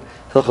writes in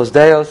Hilchos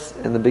Deos,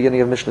 in the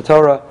beginning of Mishnah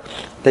Torah.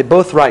 They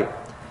both write,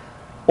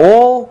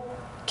 all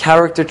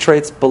character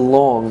traits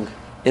belong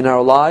in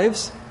our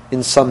lives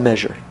in some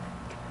measure.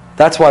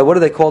 That's why, what are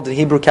they called in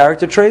Hebrew,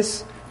 character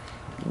traits?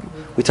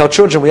 We tell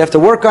children, we have to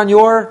work on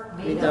your...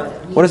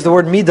 Midah. What does the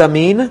word midah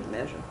mean?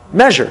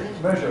 Measure.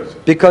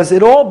 Because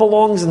it all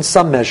belongs in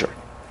some measure.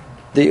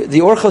 The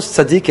Orchos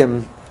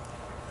Tzadikim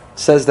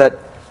says that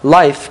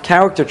life,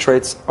 character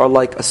traits, are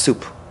like a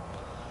soup.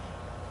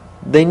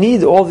 They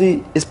need all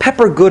the... Is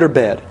pepper good or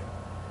bad?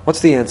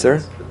 What's the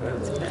answer?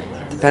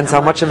 Depends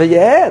how much of it you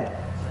add.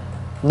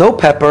 No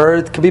pepper,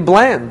 it could be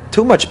bland.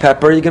 Too much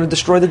pepper, you're going to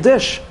destroy the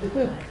dish.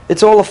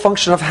 It's all a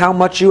function of how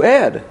much you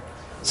add.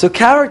 So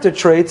character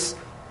traits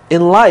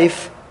in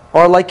life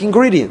are like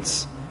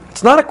ingredients.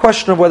 It's not a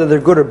question of whether they're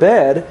good or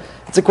bad.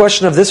 It's a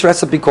question of this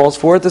recipe calls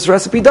for it, this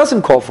recipe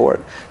doesn't call for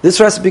it. This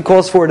recipe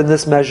calls for it in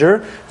this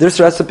measure, this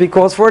recipe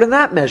calls for it in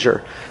that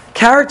measure.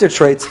 Character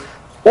traits,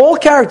 all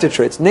character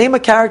traits. Name a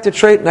character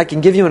trait and I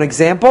can give you an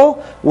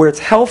example where it's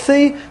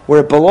healthy,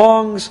 where it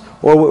belongs,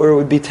 or where it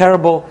would be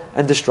terrible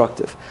and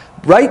destructive.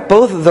 Write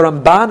both the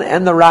Ramban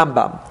and the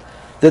Rambam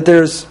that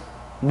there's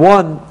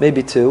one,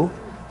 maybe two,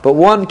 but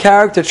one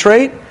character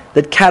trait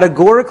that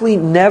categorically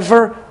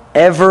never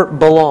ever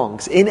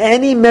belongs in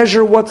any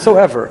measure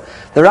whatsoever.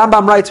 The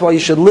Rambam writes, while you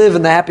should live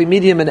in the happy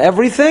medium in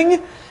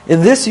everything,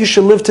 in this you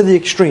should live to the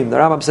extreme. The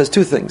Rambam says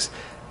two things.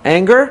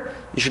 Anger,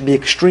 you should be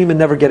extreme in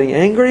never getting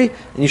angry,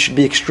 and you should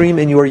be extreme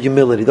in your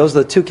humility. Those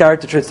are the two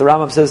character traits the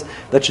Rambam says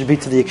that should be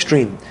to the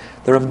extreme.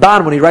 The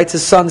Ramban, when he writes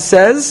his son,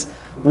 says,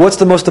 what's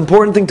the most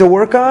important thing to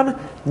work on?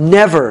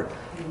 Never.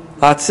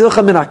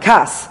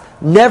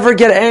 Never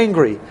get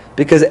angry.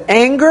 Because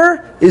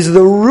anger is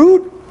the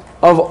root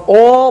of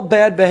all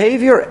bad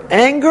behavior.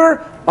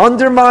 Anger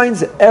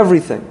undermines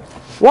everything.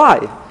 Why?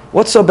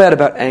 What's so bad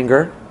about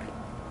anger?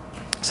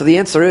 So the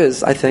answer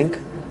is, I think,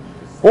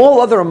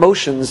 all other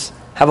emotions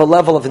have a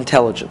level of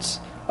intelligence.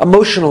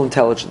 Emotional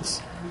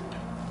intelligence.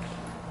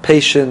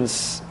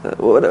 Patience,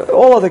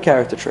 all other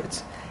character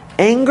traits.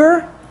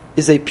 Anger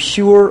is a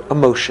pure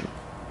emotion.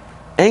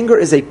 Anger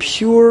is a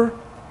pure,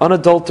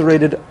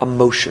 unadulterated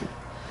emotion.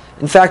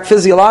 In fact,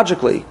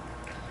 physiologically,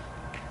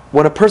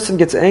 when a person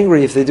gets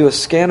angry, if they do a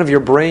scan of your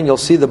brain, you'll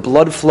see the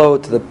blood flow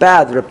to the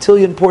the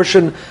reptilian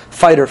portion,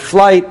 fight or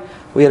flight.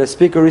 We had a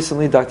speaker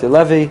recently, Dr.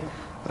 Levy,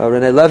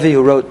 René Levy,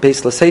 who wrote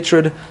Baseless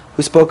Hatred,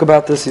 who spoke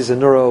about this. He's a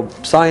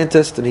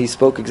neuroscientist, and he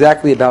spoke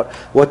exactly about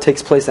what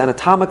takes place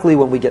anatomically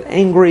when we get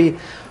angry.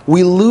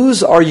 We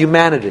lose our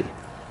humanity.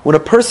 When a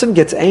person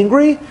gets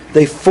angry,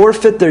 they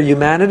forfeit their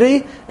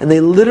humanity, and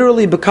they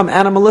literally become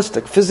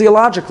animalistic,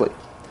 physiologically.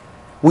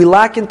 We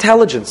lack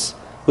intelligence.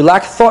 We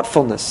lack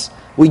thoughtfulness.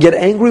 We get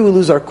angry, we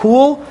lose our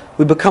cool,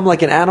 we become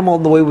like an animal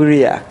in the way we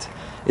react.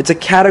 It's a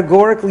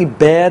categorically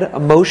bad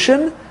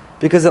emotion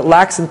because it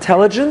lacks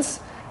intelligence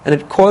and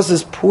it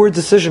causes poor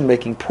decision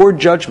making, poor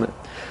judgment.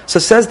 So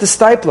says the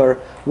Stipler,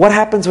 what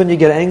happens when you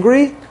get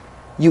angry?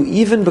 You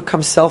even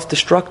become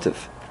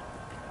self-destructive.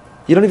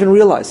 You don't even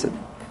realize it.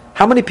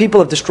 How many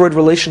people have destroyed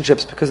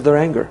relationships because of their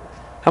anger?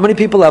 How many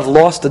people have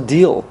lost a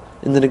deal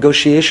in the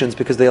negotiations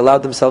because they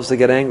allowed themselves to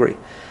get angry?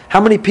 How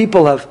many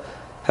people have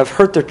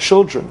hurt their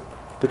children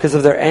because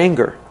of their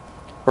anger,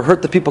 or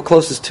hurt the people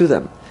closest to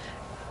them?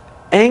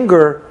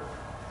 Anger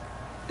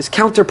is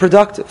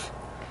counterproductive.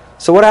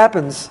 So what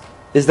happens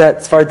is that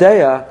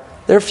Tzfardeya,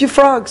 there are a few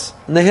frogs,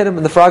 and they hit him,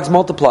 and the frogs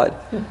multiplied.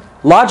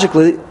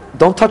 Logically,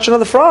 don't touch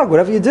another frog,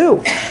 whatever you do.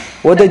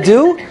 What did they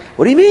do?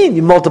 What do you mean,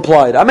 you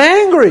multiplied? I'm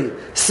angry.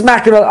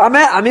 Smack another,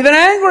 I'm even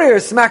angrier.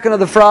 Smack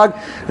another frog.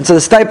 And so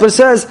the Stipler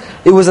says,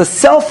 it was a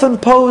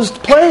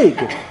self-imposed plague.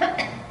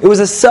 It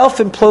was a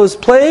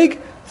self-imposed plague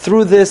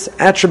through this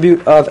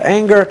attribute of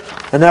anger,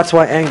 and that's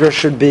why anger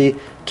should be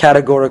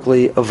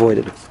categorically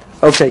avoided.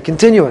 Okay,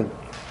 continuing.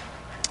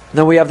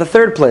 Then we have the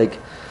third plague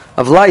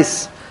of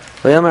lice.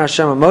 Vayomer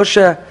Hashem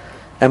Moshe,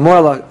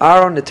 Emor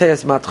Aaron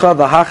Neteas Matcha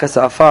V'Hachas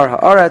Afar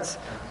Haaretz.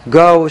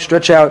 Go,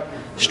 stretch out,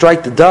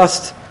 strike the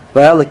dust.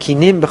 V'El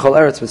Kinim B'Chol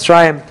Eretz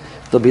Mitzrayim.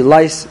 There'll be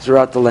lice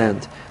throughout the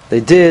land.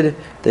 They did.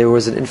 There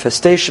was an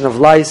infestation of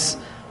lice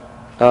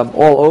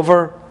all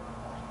over.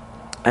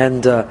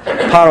 And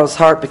Paro's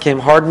heart became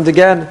hardened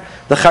again.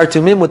 The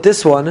Chartumim with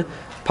this one,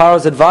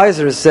 Paro's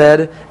advisors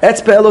said,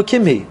 Etz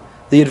be'elokimhi.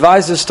 The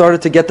advisors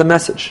started to get the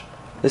message.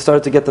 They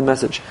started to get the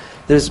message.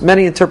 There's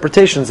many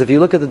interpretations. If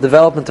you look at the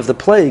development of the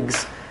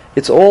plagues,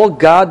 it's all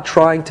God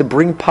trying to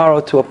bring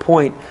Paro to a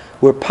point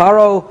where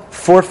Paro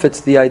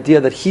forfeits the idea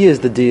that he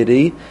is the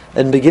deity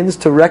and begins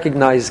to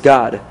recognize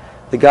God.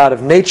 The God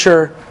of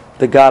nature,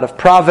 the God of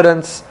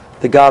providence,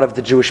 the God of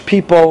the Jewish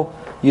people.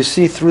 You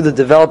see through the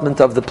development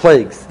of the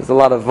plagues. There's a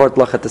lot of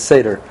Vortlach at the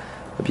Seder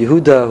of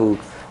Yehuda who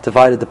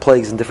divided the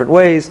plagues in different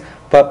ways,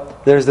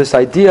 but there's this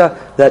idea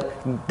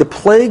that the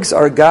plagues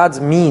are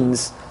God's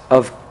means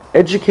of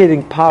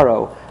educating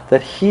Paro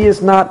that he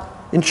is not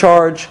in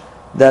charge,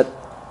 that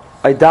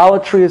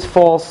idolatry is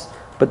false,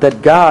 but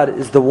that God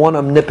is the one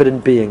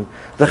omnipotent being.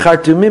 The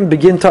Chartumim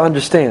begin to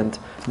understand.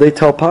 They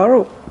tell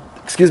Paro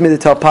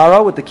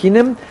with the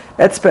kinim,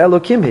 Etzpe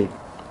Elokimhi.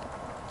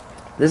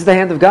 This is the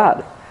hand of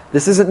God.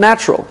 This isn't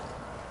natural.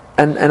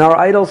 And our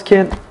idols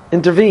can't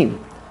intervene.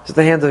 It's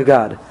the hand of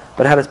God.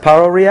 But how does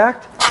Paro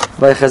react?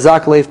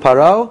 Vaychazak leiv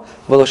Paro,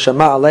 v'lo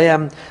shama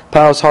aleim.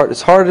 Paro's heart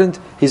is hardened.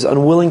 He's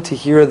unwilling to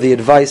hear the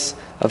advice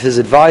of his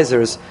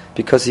advisors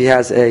because he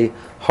has a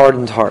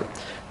hardened heart.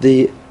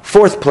 The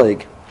fourth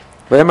plague.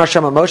 Vayamar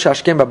Shama Moshe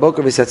Ashkem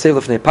Baboker v'yisatzev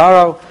lefnei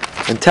Paro,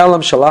 and tell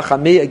him Shalach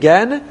Ami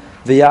again,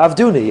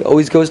 v'yavduni.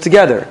 Always goes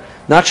together.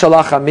 Not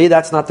Shalach Ami,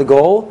 that's not the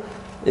goal.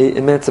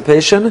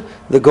 Emancipation.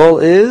 The goal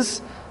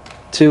is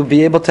to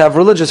be able to have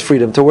religious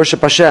freedom, to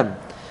worship Hashem.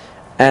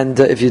 And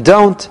if you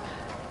don't,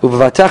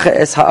 Uvavatecha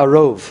es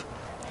ha'arov.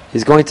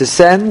 He's going to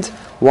send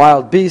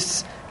wild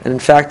beasts, and in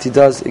fact he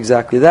does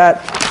exactly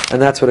that, and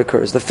that's what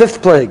occurs. The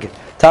fifth plague,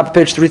 top of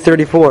page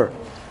 334.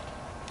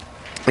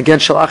 Again,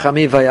 Shalach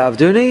Ami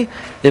vayavduni,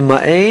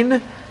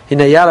 imma'ein,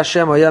 hinayar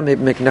Hashem oya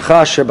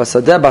miknecha asher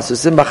basadeh,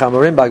 basusim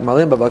b'chamorim,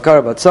 b'agmalim,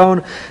 b'bakar,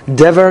 b'tzon,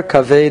 dever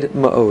kaved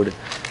ma'od.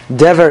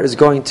 Dever is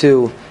going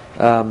to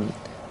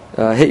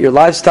hit your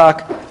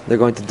livestock. They're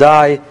going to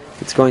die.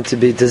 It's going to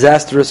be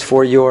disastrous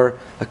for your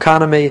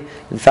economy.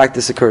 In fact,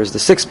 this occurs. The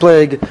sixth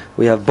plague,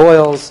 we have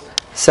boils.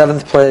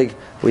 Seventh plague,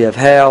 we have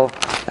hail.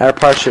 Our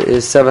parsha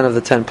is 7 of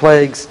the 10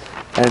 plagues,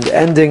 and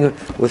ending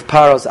with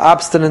Paro's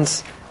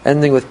abstinence,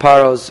 ending with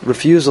Paro's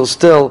refusal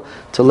still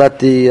to let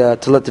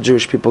the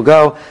Jewish people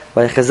go.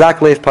 Vaychazak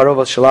leiv Paro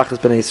v'shalach es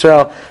bnei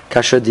Yisrael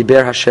kasher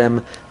diber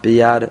Hashem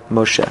biyad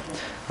Moshe.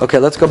 Okay,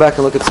 let's go back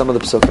and look at some of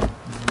the psukim.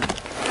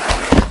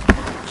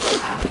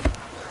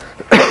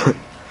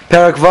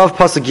 Perek Vav,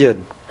 Pasuk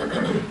Yud.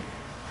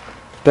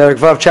 Perek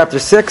Vav, chapter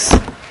 6,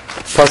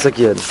 Pasuk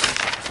Yud.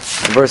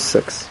 Verse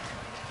 6.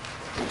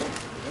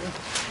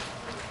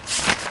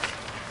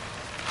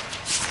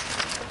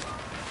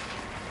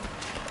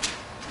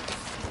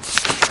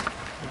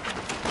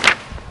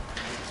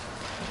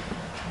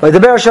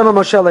 Vaydaber Hashem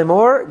Moshe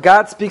lemor.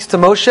 God speaks to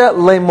Moshe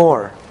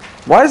lemor.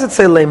 Why does it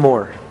say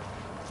lemor?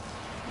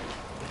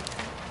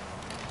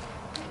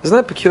 Isn't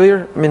that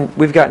peculiar? I mean,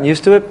 we've gotten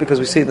used to it because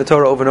we see it in the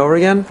Torah over and over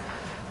again.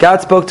 God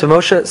spoke to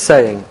Moshe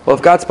saying. Well,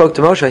 if God spoke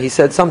to Moshe, he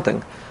said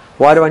something.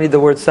 Why do I need the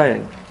word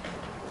saying?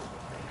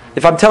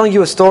 If I'm telling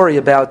you a story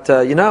about,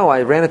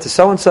 I ran into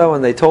so-and-so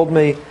and they told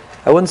me,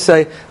 I wouldn't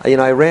say,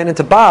 I ran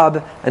into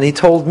Bob and he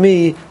told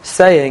me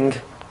saying,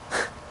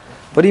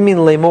 what do you mean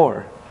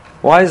lemor?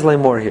 Why is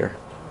lemor here?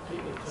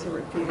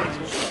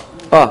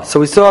 So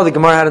we saw the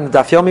Gemara had in the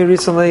Daf Yomi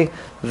recently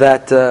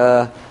that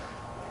the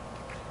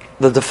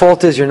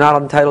default is you're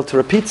not entitled to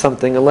repeat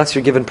something unless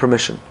you're given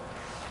permission.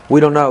 We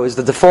don't know. Is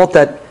the default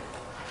that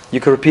you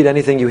can repeat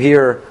anything you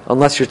hear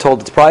unless you're told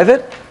it's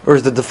private? Or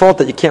is the default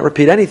that you can't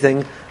repeat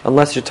anything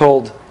unless you're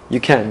told you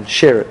can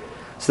share it?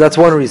 So that's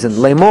one reason.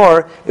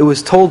 Lemor, it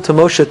was told to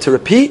Moshe to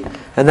repeat,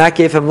 and that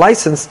gave him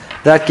license,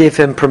 that gave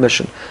him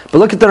permission. But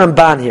look at the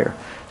Ramban here.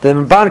 The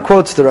Ramban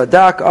quotes the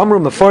Radak, Amru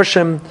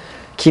Meforshim,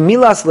 Ki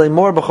milas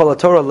lemor b'chol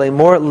HaTorah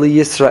lemor li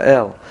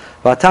Yisrael.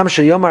 V'atam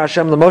sheyomar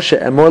Hashem leMoshe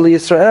emor li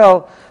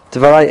Yisrael,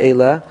 Tvarai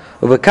Eila,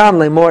 Uvakan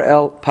Lemor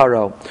El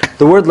Paro.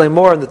 The word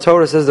Lemor in the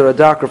Torah, says the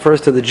Radak,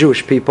 refers to the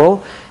Jewish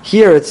people.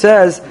 Here it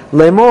says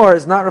Lemor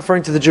is not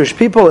referring to the Jewish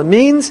people. It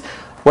means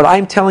what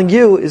I'm telling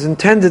you is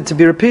intended to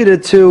be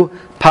repeated to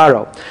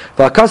Paro.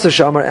 But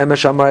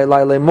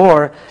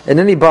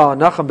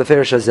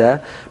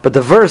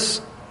the verse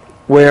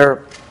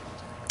where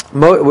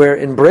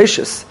in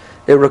Bereshis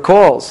it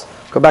recalls,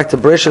 go back to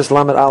Bereshis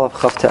Lamed Aleph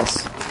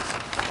Chavtes.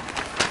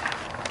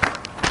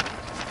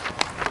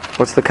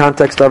 What's the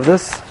context of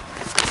this?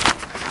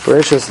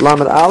 Bereshis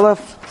Lamed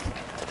Aleph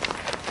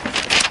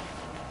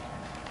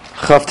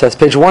Chavtes,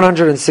 page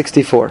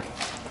 164.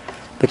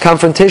 The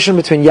confrontation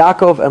between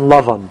Yaakov and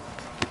Lavan.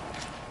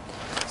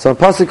 So in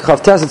Pasuk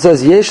Chavtes it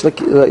says, Yesh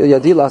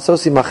yadi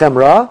la'asosi machem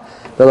ra,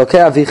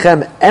 ve'lokei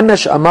avichem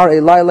emesh amar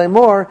elai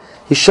lemor,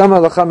 hishama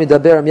lecha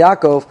midaber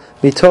Yaakov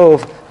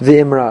mitov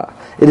v'imra.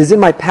 It is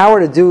in my power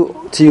to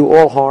do to you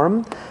all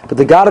harm, but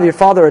the God of your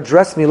father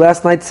addressed me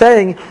last night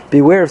saying,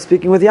 beware of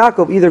speaking with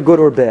Yaakov, either good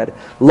or bad.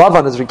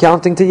 Lavan is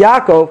recounting to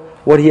Yaakov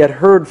what he had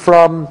heard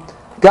from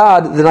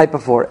God the night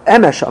before.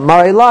 Emesh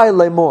amar elai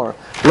lemor.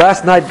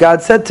 Last night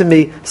God said to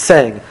me,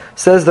 saying.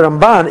 Says the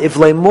Ramban, if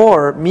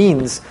lemor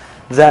means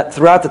that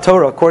throughout the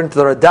Torah, according to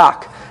the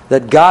Radak,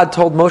 that God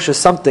told Moshe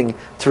something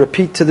to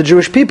repeat to the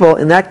Jewish people,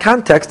 in that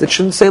context it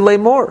shouldn't say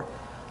lemor.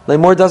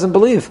 Lemor doesn't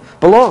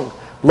belong.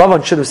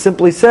 Lavan should have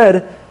simply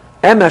said,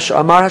 Emesh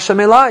amar Hashem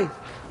elai.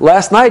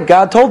 Last night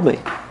God told me.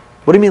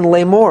 What do you mean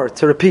lemor,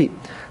 to repeat?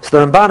 So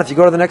the Ramban, if you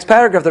go to the next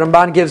paragraph, the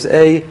Ramban gives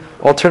a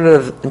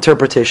alternative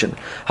interpretation.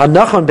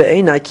 Hanachon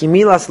be'enai ki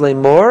milas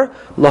lemor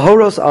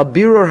lahoros al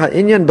birur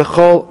ha'inyan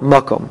b'chol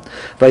makom.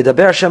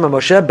 Vaydaber Hashem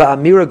Moshe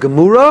ba'amira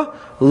gemura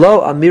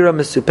lo amira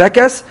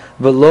mesupekes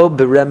v'lo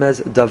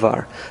beremez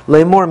davar.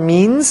 Lemor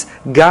means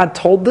God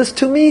told this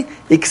to me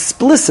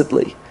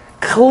explicitly,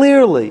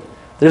 clearly.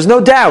 There's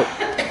no doubt.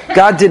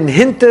 God didn't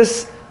hint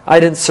this. I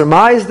didn't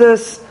surmise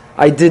this.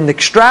 I didn't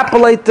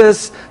extrapolate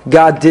this.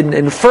 God didn't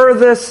infer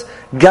this.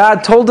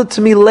 God told it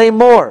to me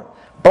lemor,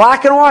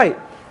 black and white.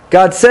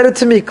 God said it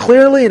to me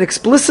clearly and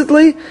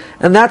explicitly,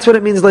 and that's what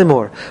it means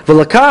lemor.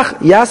 V'lakach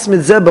yasmid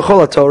zeh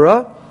b'chol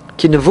haTorah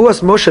ki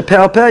nevuas Moshe peh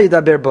al peh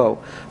yidaber bo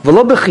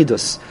v'lo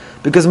b'chidus,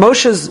 because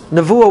Moshe's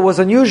nevuah was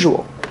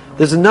unusual.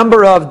 There's a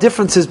number of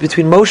differences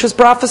between Moshe's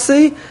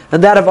prophecy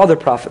and that of other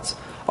prophets.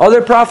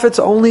 Other prophets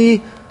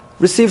only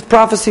received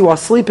prophecy while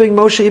sleeping,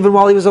 Moshe even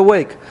while he was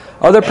awake.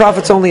 Other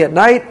prophets only at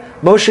night,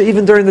 Moshe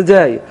even during the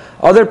day.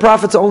 Other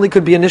prophets only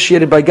could be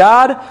initiated by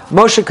God,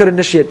 Moshe could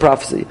initiate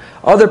prophecy.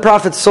 Other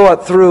prophets saw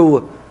it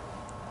through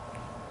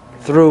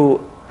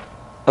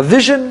a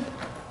vision,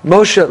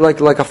 Moshe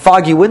like a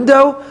foggy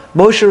window.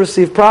 Moshe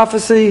received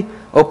prophecy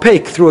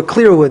opaque through a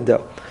clear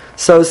window.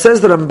 So it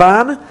says the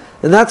Ramban,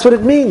 and that's what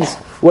it means.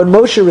 When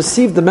Moshe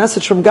received the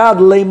message from God,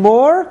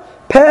 lemor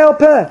peh al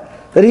peh,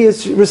 that he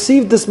has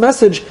received this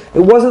message,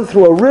 it wasn't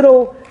through a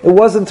riddle, it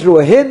wasn't through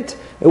a hint,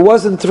 it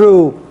wasn't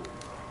through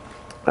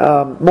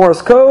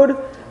Morse code.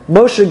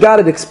 Moshe got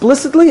it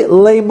explicitly,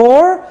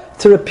 lemor,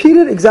 to repeat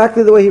it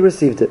exactly the way he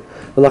received it.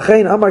 That's what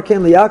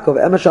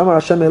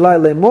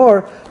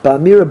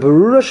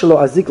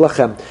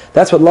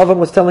Lavan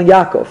was telling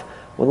Yaakov.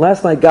 When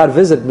last night God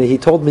visited me, he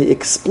told me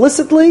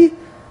explicitly,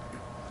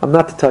 I'm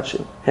not to touch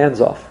you,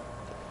 hands off.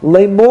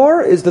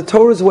 Lemor is the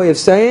Torah's way of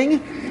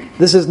saying,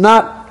 this is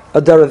not a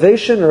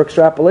derivation or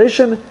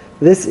extrapolation,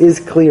 this is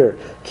clear.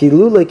 What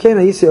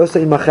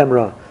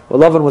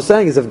Lavan was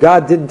saying is, if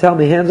God didn't tell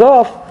me hands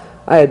off,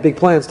 I had big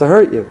plans to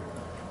hurt you.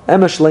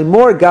 Emesh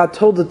lemor, God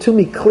told it to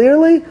me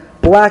clearly,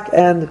 black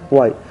and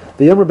white.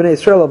 The Yomer b'nei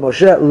Yisrael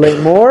Moshe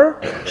lemor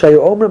shayu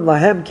omrim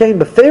lahem came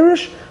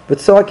beferish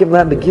v'tzoakim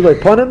lahem begiloi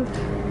ponim.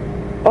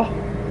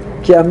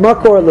 Ki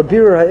amakor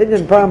lebirur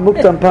ha'inyan pam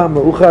muktam pam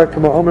ma'uchar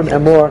kama omrim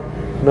emor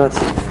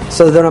natzi.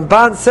 So the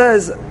Ramban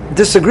says,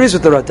 disagrees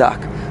with the Radak.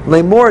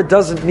 Lemor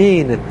doesn't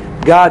mean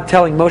God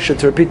telling Moshe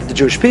to repeat to the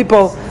Jewish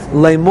people.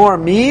 Lemor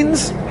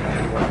means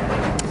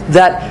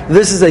that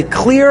this is a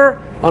clear,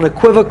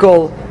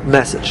 unequivocal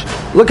message.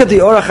 Look at the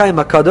Orach Chaim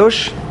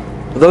HaKadosh,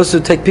 those who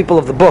take people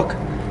of the book.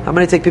 How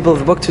many take people of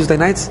the book Tuesday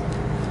nights?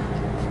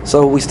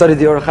 So we studied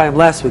the Orach Chaim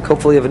last week.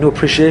 Hopefully you have a new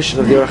appreciation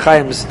of the Orach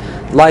Chaim's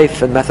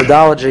life and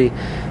methodology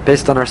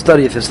based on our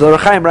study of his. The Orach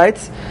Chaim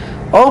writes,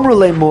 Omru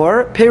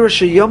lemor,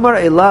 Perush yomar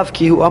elav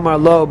ki hu amar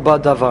lo ba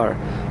davar,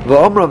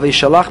 v'omra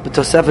v'yishalach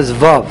b'tosefes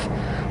vav,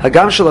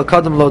 hagam shelo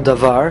kadam lo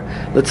davar,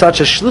 l'tzat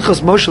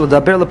sheshlichos Moshe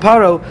l'daber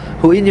leparo,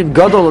 hu inyan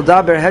gadol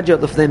l'daber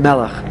hedyot l'fnei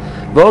melech,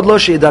 v'od lo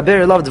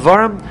she'yidaber elav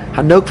dvarim,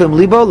 hanokvim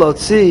libo lo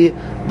tzi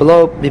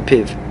below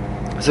mipiv.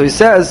 So he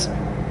says,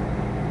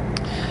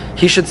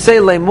 he should say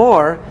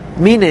lemor,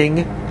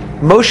 meaning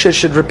Moshe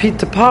should repeat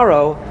to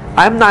Paro,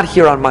 I'm not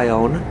here on my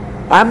own,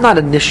 I'm not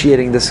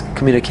initiating this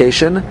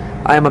communication,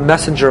 I am a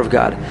messenger of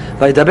God.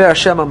 Vaydaber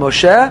Hashem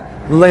Moshe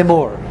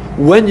lemor.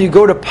 When you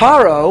go to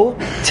Paro,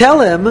 tell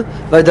him,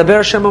 Vaydaber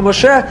Hashem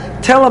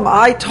Moshe, tell him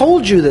I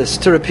told you this,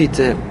 to repeat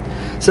to him.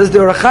 Says the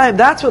Orach Chaim,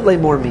 that's what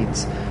lemor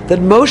means. That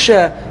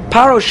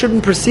Paro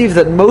shouldn't perceive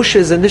that Moshe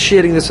is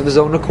initiating this of his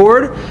own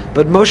accord,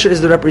 but Moshe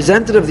is the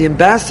representative, the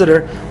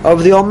ambassador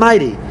of the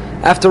Almighty.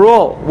 After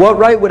all, what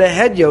right would a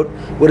hedyot,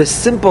 would a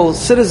simple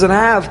citizen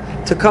have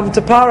to come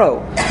to Paro?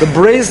 The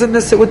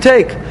brazenness it would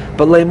take.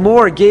 But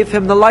lemor gave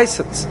him the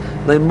license.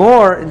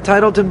 Lemor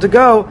entitled him to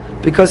go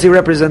because he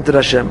represented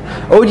Hashem.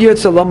 Od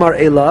yotze lomar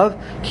elav,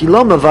 ki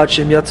lo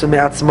mavachim yatzu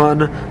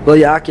me'atzman, lo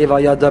ya'akev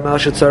al yadam el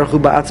shetzarchu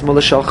ba'atzmo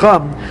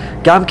l'shalcham,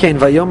 gam kein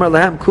vayomer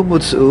lehem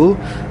kumutzu,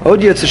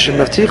 od yotze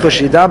shenavticho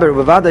shidaber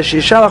v'vada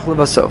she'yishalach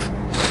levasof.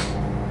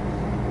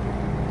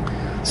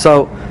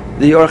 So,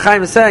 the Orach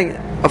Chaim is saying,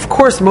 of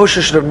course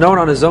Moshe should have known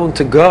on his own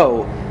to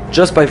go,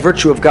 just by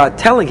virtue of God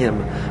telling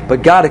him,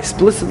 but God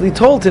explicitly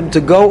told him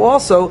to go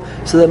also,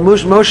 so that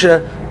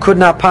Moshe could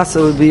not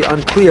possibly be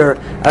unclear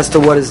as to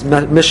what his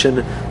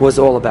mission was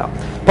all about.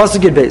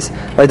 Pasuk Yud Beis.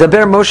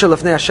 Vaydaber Moshe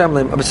lefnei Hashem.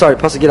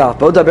 Pasuk Yud Aleph.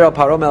 Vaydaber al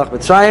Paro melech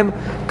Mitzrayim.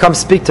 Come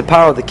speak to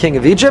Paro, the king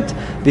of Egypt.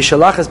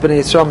 V'shalach es bnei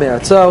Yisrael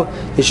me'artzo.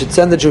 He should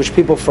send the Jewish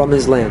people from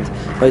his land.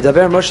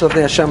 Vaydaber Moshe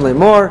lefnei Hashem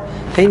lemor.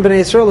 Hein bnei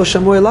Yisrael lo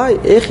shamu elai.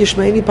 Ech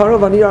yishmeini Paro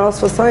v'ani ar al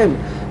sfasayim.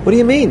 What do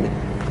you mean?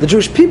 The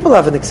Jewish people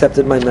haven't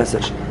accepted my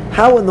message.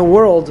 How in the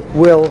world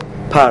will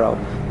Paro?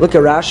 Look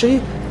at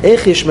Rashi.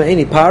 Eich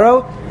yishma'eni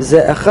Paro ze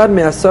echad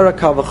me'asara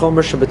kal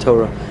v'chomer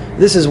shebetorah.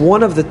 This is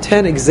one of the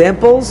 10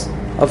 examples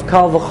of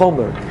kal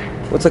v'chomer.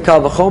 What's a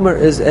kal v'chomer?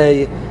 Is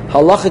a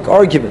halachic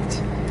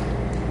argument.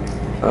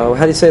 How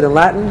do you say it in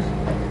Latin?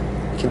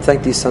 You can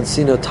thank the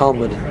Sansino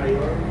Talmud.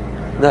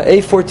 Now,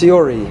 a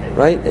fortiori,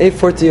 right? A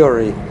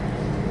fortiori.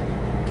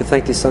 To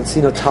thank the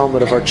Sansino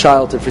Talmud of our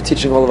childhood for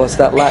teaching all of us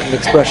that Latin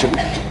expression.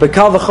 But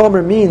kal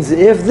v'chomer means,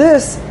 if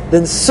this,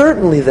 then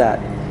certainly that.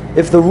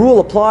 If the rule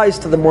applies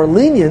to the more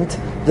lenient,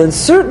 then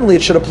certainly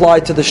it should apply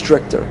to the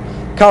stricter.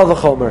 Kal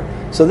v'chomer.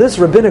 So this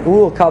rabbinic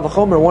rule, kal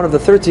v'chomer, one of the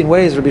 13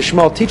 ways Rabbi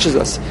Shmuel teaches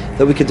us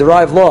that we could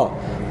derive law.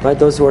 Right?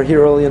 Those who are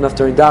here early enough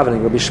during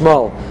davening, Rabbi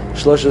Shmuel,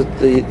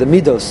 the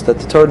midos that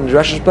the Torah and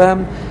Dreshes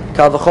behem,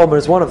 kal v'chomer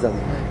is one of them.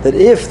 that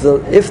if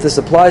this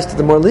applies to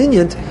the more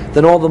lenient,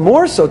 then all the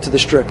more so to the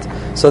strict.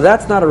 So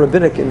that's not a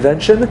rabbinic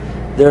invention.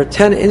 There are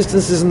 10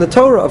 instances in the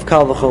Torah of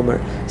Kal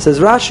V'chomer. Says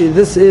Rashi,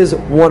 this is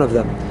one of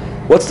them.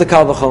 What's the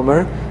Kal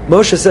V'chomer?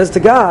 Moshe says to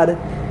God,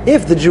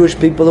 if the Jewish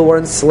people who are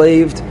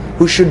enslaved,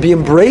 who should be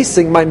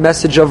embracing my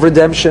message of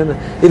redemption,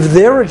 if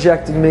they're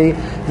rejecting me,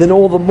 then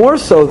all the more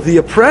so the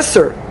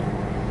oppressor,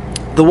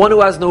 the one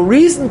who has no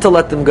reason to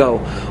let them go,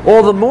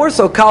 all the more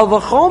so Kal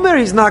V'chomer,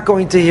 he's not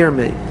going to hear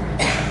me.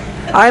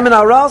 I'm an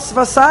Aral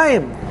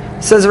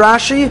Svasayim. Says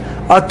Rashi,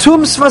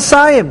 Atum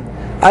Svasayim.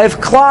 I have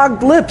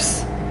clogged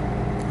lips.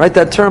 Right,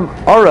 that term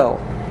Arel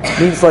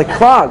means like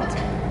clogged.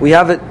 We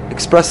have it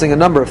expressing a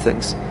number of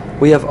things.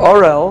 We have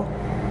Arel,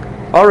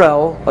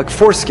 like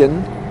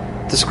foreskin,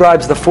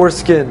 describes the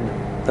foreskin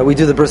that we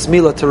do the bris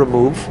milah to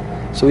remove.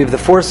 So we have the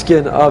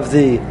foreskin of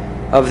the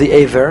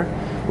aver.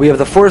 We have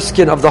the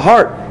foreskin of the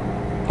heart,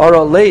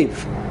 Arel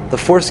Leiv, the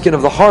foreskin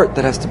of the heart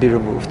that has to be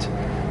removed.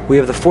 We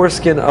have the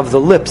foreskin of the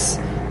lips,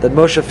 that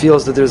Moshe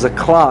feels that there's a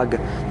clog,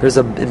 there's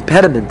an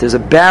impediment, there's a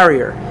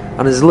barrier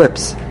on his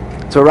lips.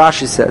 So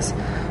Rashi says,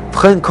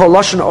 V'chen kol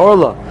lashon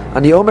orla,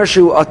 ani omer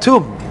shu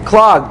atum,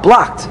 clogged,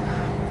 blocked.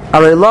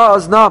 Arela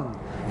aznam,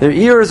 their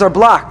ears are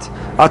blocked.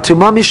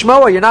 Atuma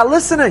mishmoa, you're not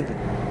listening.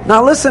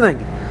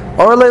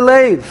 Orle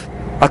leiv,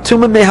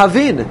 atuma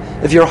mehavin.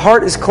 If your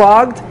heart is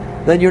clogged,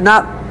 then you're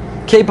not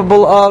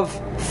capable of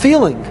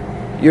feeling.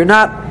 You're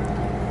not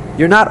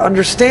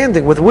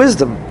understanding with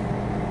wisdom.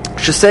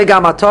 Shesei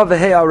gam atov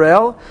v'hei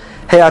arel,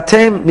 hei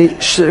atem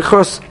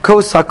mishchos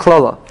kos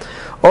haklala.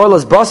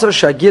 Orlas basar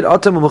shagir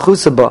atam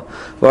u'mechusaba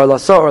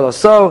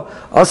orlaso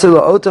asir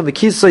la'otam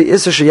v'kisoi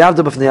iser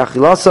sheyavda b'fnei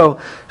achilaso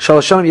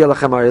shalashon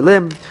yelachem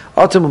arilim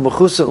atam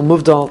u'mechusa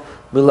u'muvdal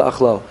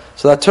mila'achlo.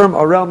 So that term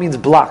arel means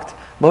blocked.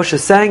 Moshe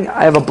is saying,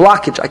 I have a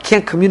blockage. I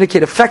can't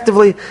communicate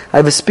effectively. I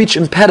have a speech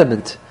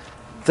impediment.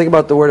 Think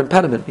about the word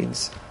impediment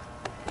means.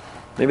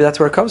 Maybe that's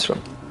where it comes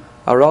from.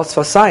 Arel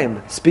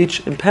sfasayim,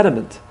 speech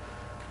impediment.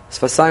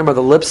 Sfasayim are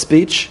the lip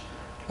speech.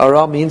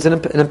 Arel means an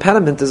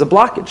impediment is a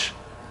blockage.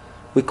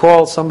 We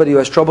call somebody who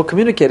has trouble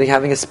communicating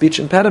having a speech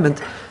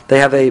impediment, they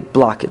have a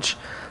blockage.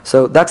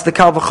 So that's the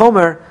Kal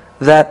V'chomer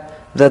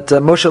that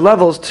Moshe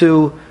levels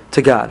to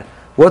God.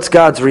 What's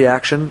God's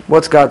reaction?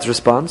 What's God's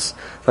response?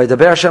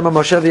 Vaydaber Hashem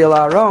Moshe v'el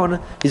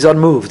Aaron, he's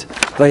unmoved.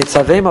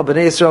 Vayitzavem al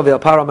bnei Yisrael v'el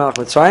Paro melech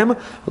Mitzrayim,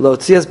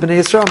 v'lotzias bnei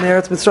Yisrael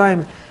me'eretz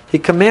Mitzrayim. He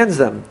commands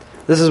them.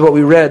 This is what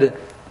we read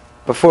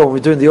before when we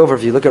were doing the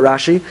overview. Look at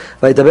Rashi.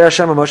 Vaydaber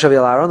Hashem Moshe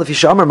v'el Aaron, l'fi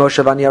she'amar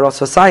Moshe v'ani aros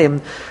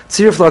v'sayim,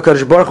 tzirif lo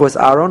HaKadosh Baruch Hu es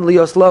Aaron,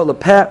 lios lo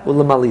lepeh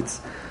u'lemalitz.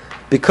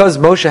 Because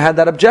Moshe had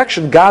that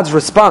objection, God's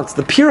response,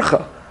 the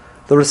pircha,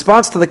 the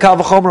response to the Kal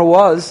V'chomer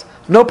was,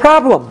 no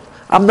problem.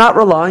 I'm not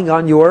relying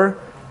on your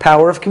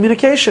power of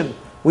communication.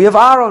 We have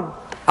Aaron.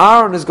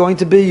 Aaron is going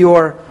to be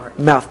your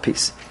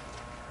mouthpiece.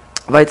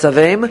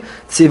 Vaytzavem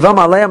tzivam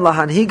aleim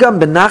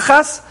lahanhigam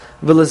benachas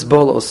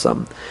v'lisbol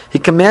osam. He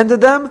commanded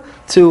them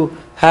to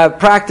have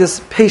practice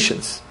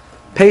patience,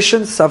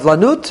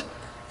 savlanut,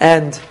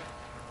 and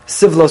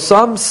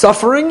sivlosam,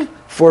 suffering,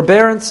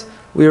 forbearance.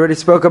 We already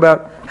spoke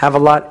about, have a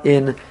lot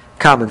in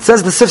common.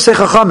 Says the Sifsei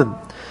Chachamim,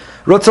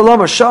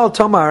 Rotzalomar Shal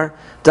Tomar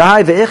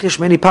Dahai ve'ech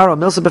yishmeni paro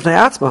milsa b'fnei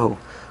atzmahu.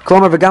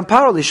 Klomar v'gam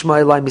paro lishma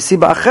elai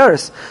misiba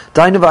acheres.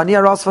 Dainu v'ani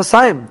aras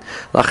v'sayim.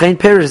 Lachein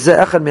perish ze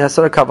echad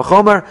me'asar Kal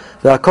V'chomer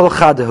v'akol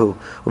chadahu.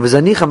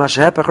 U'v'zanicha ma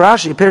shehepech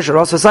Rashi perish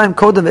aras v'sayim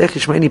kodem ve'ech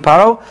yishmeni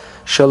paro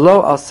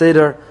shalo al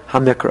seder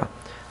hamikra.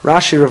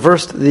 Rashi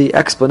reversed the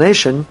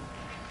explanation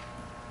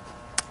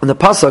in the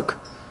pasuk.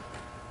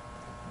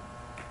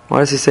 Why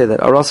does he say that?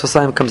 Aras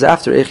v'sayim comes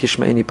after ech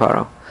yishmeni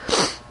paro.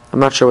 I'm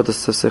not sure what the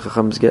Sifsei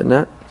Chacham is getting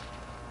at.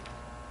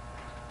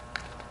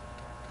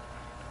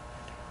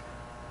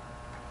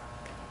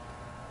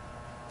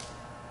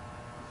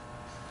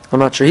 I'm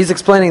not sure. He's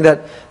explaining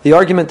that the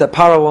argument that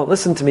Paro won't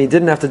listen to me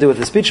didn't have to do with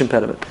the speech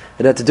impediment.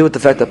 It had to do with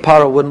the fact that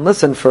Paro wouldn't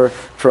listen for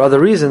other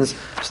reasons.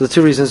 So the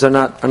two reasons are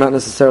not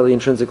necessarily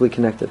intrinsically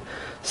connected.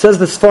 Says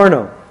the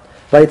Sforno,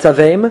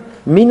 "Vayitzavem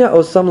mina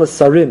osam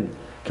lesarim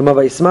kama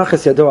vayismach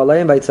es yado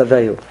alayim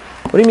vayitzavehu."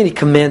 What do you mean he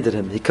commanded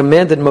him? He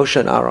commanded Moshe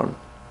and Aaron.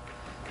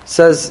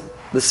 Says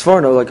the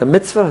Sforno, like a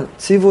mitzvah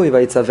tzivui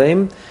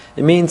vayitzavem.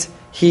 It means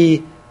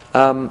he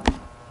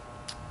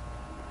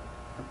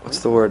what's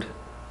the word?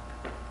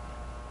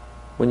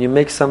 When you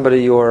make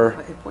somebody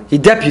he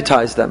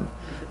deputized them.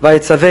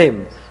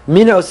 Vayitzavem.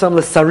 Mina osam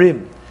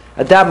lesarim.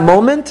 At that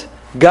moment,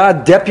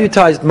 God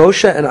deputized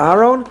Moshe and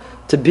Aaron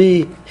to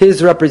be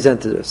his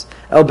representatives.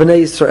 El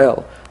Bnei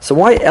Yisrael. So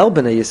why El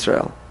Bnei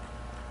Yisrael?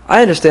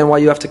 I understand why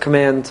you have to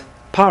command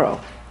Paro.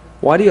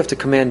 Why do you have to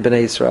command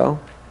Bnei Yisrael?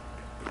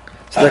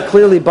 So that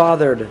clearly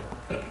bothered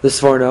the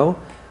Sforno.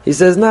 He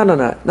says, no,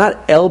 not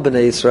El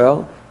Bnei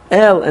Yisrael.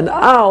 El and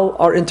Al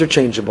are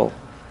interchangeable.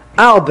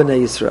 Al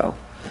Bnei Yisrael.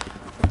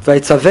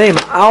 Vaytzavem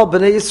al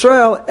bnei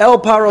Yisrael el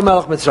paro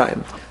melech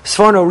Mitzrayim.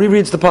 Sforno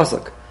rereads the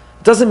pasuk.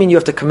 It doesn't mean you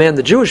have to command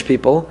the Jewish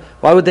people.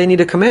 Why would they need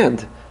a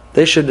command?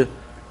 They should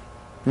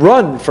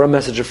run for a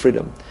message of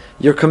freedom.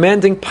 You're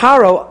commanding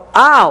Paro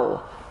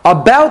al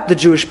about the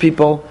Jewish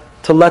people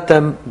to let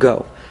them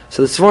go.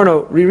 So the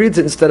Sforno rereads it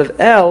instead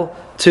of El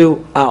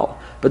to Al.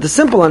 But the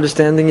simple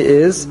understanding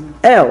is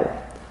El.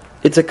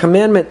 It's a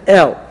commandment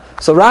El.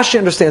 So Rashi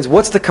understands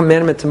what's the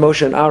commandment to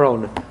Moshe and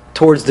Aaron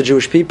towards the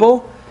Jewish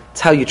people. It's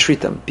how you treat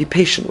them. Be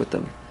patient with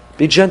them.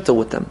 Be gentle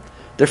with them.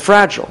 They're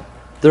fragile.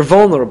 They're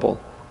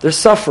vulnerable. They're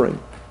suffering.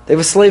 They have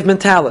a slave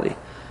mentality.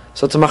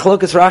 So it's a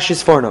machlokas Rashi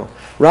Sforno.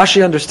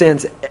 Rashi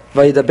understands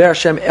Vayidaber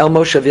Hashem El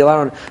Moshe v'El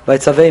Aaron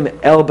Vayitzaveim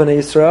El Bnei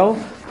Yisrael.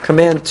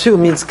 Command 2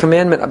 means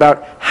commandment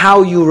about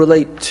how you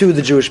relate to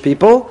the Jewish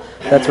people.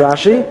 That's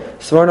Rashi.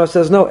 Sforno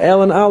says no,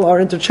 El and Al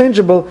are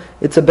interchangeable.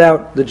 It's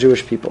about the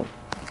Jewish people.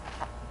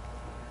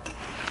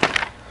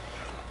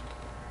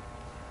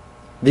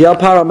 V'Al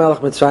Paro Melech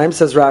Mitzrayim,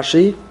 says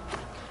Rashi,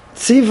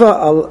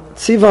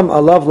 Tzivam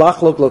alav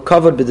lachlok lo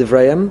kavod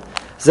b'divrayim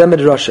zemed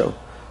rasho.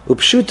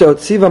 Upshuto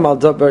tzivam al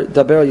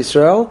daber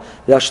Yisrael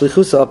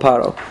yashlichusa al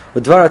Paro.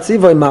 V'dvar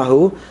atzivoy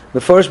mahu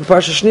meforish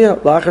b'parsha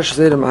shniya la'achar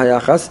shezeidim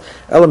hayachas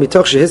ela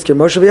mitoch shehizkir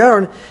Moshe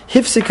v'Aaron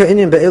hifsika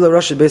inyan be'ela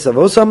rashi beis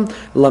avosam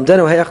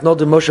lamdenu hayach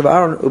noldu Moshe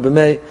v'Aaron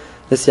ubemei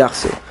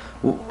nisyachsu.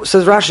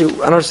 Says Rashi, I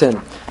don't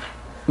understand.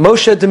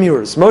 Moshe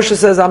demurs. Moshe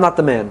says, I'm not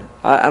the man.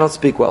 I don't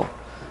speak well.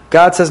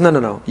 God says,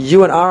 no.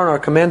 You and Aaron are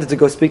commanded to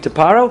go speak to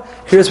Paro.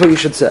 Here's what you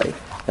should say.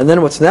 And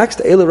then what's next?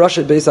 Eila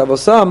Rashid Beis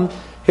Avosam.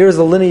 Here's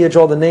the lineage,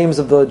 all the names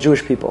of the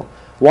Jewish people.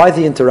 Why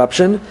the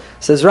interruption?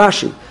 Says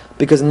Rashi,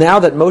 because now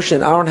that Moshe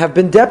and Aaron have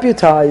been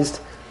deputized,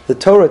 the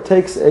Torah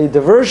takes a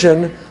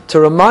diversion to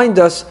remind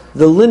us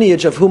the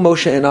lineage of who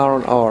Moshe and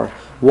Aaron are.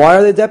 Why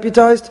are they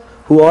deputized?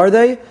 Who are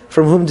they?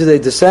 From whom do they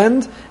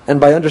descend? And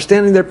by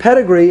understanding their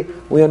pedigree,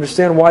 we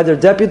understand why they're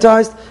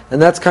deputized,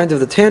 and that's kind of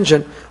the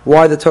tangent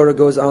why the Torah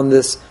goes on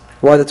this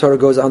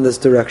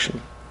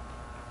direction.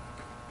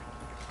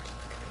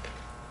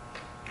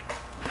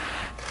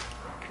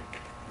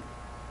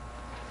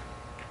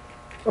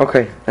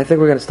 Okay, I think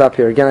we're going to stop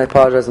here. Again, I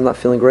apologize, I'm not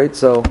feeling great,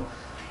 so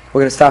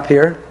we're going to stop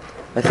here.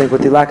 I think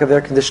with the lack of air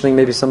conditioning,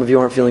 maybe some of you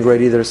aren't feeling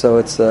great either, so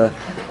it's a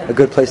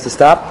good place to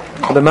stop.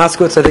 The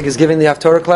Maskowitz, I think, is giving the Haftorah class.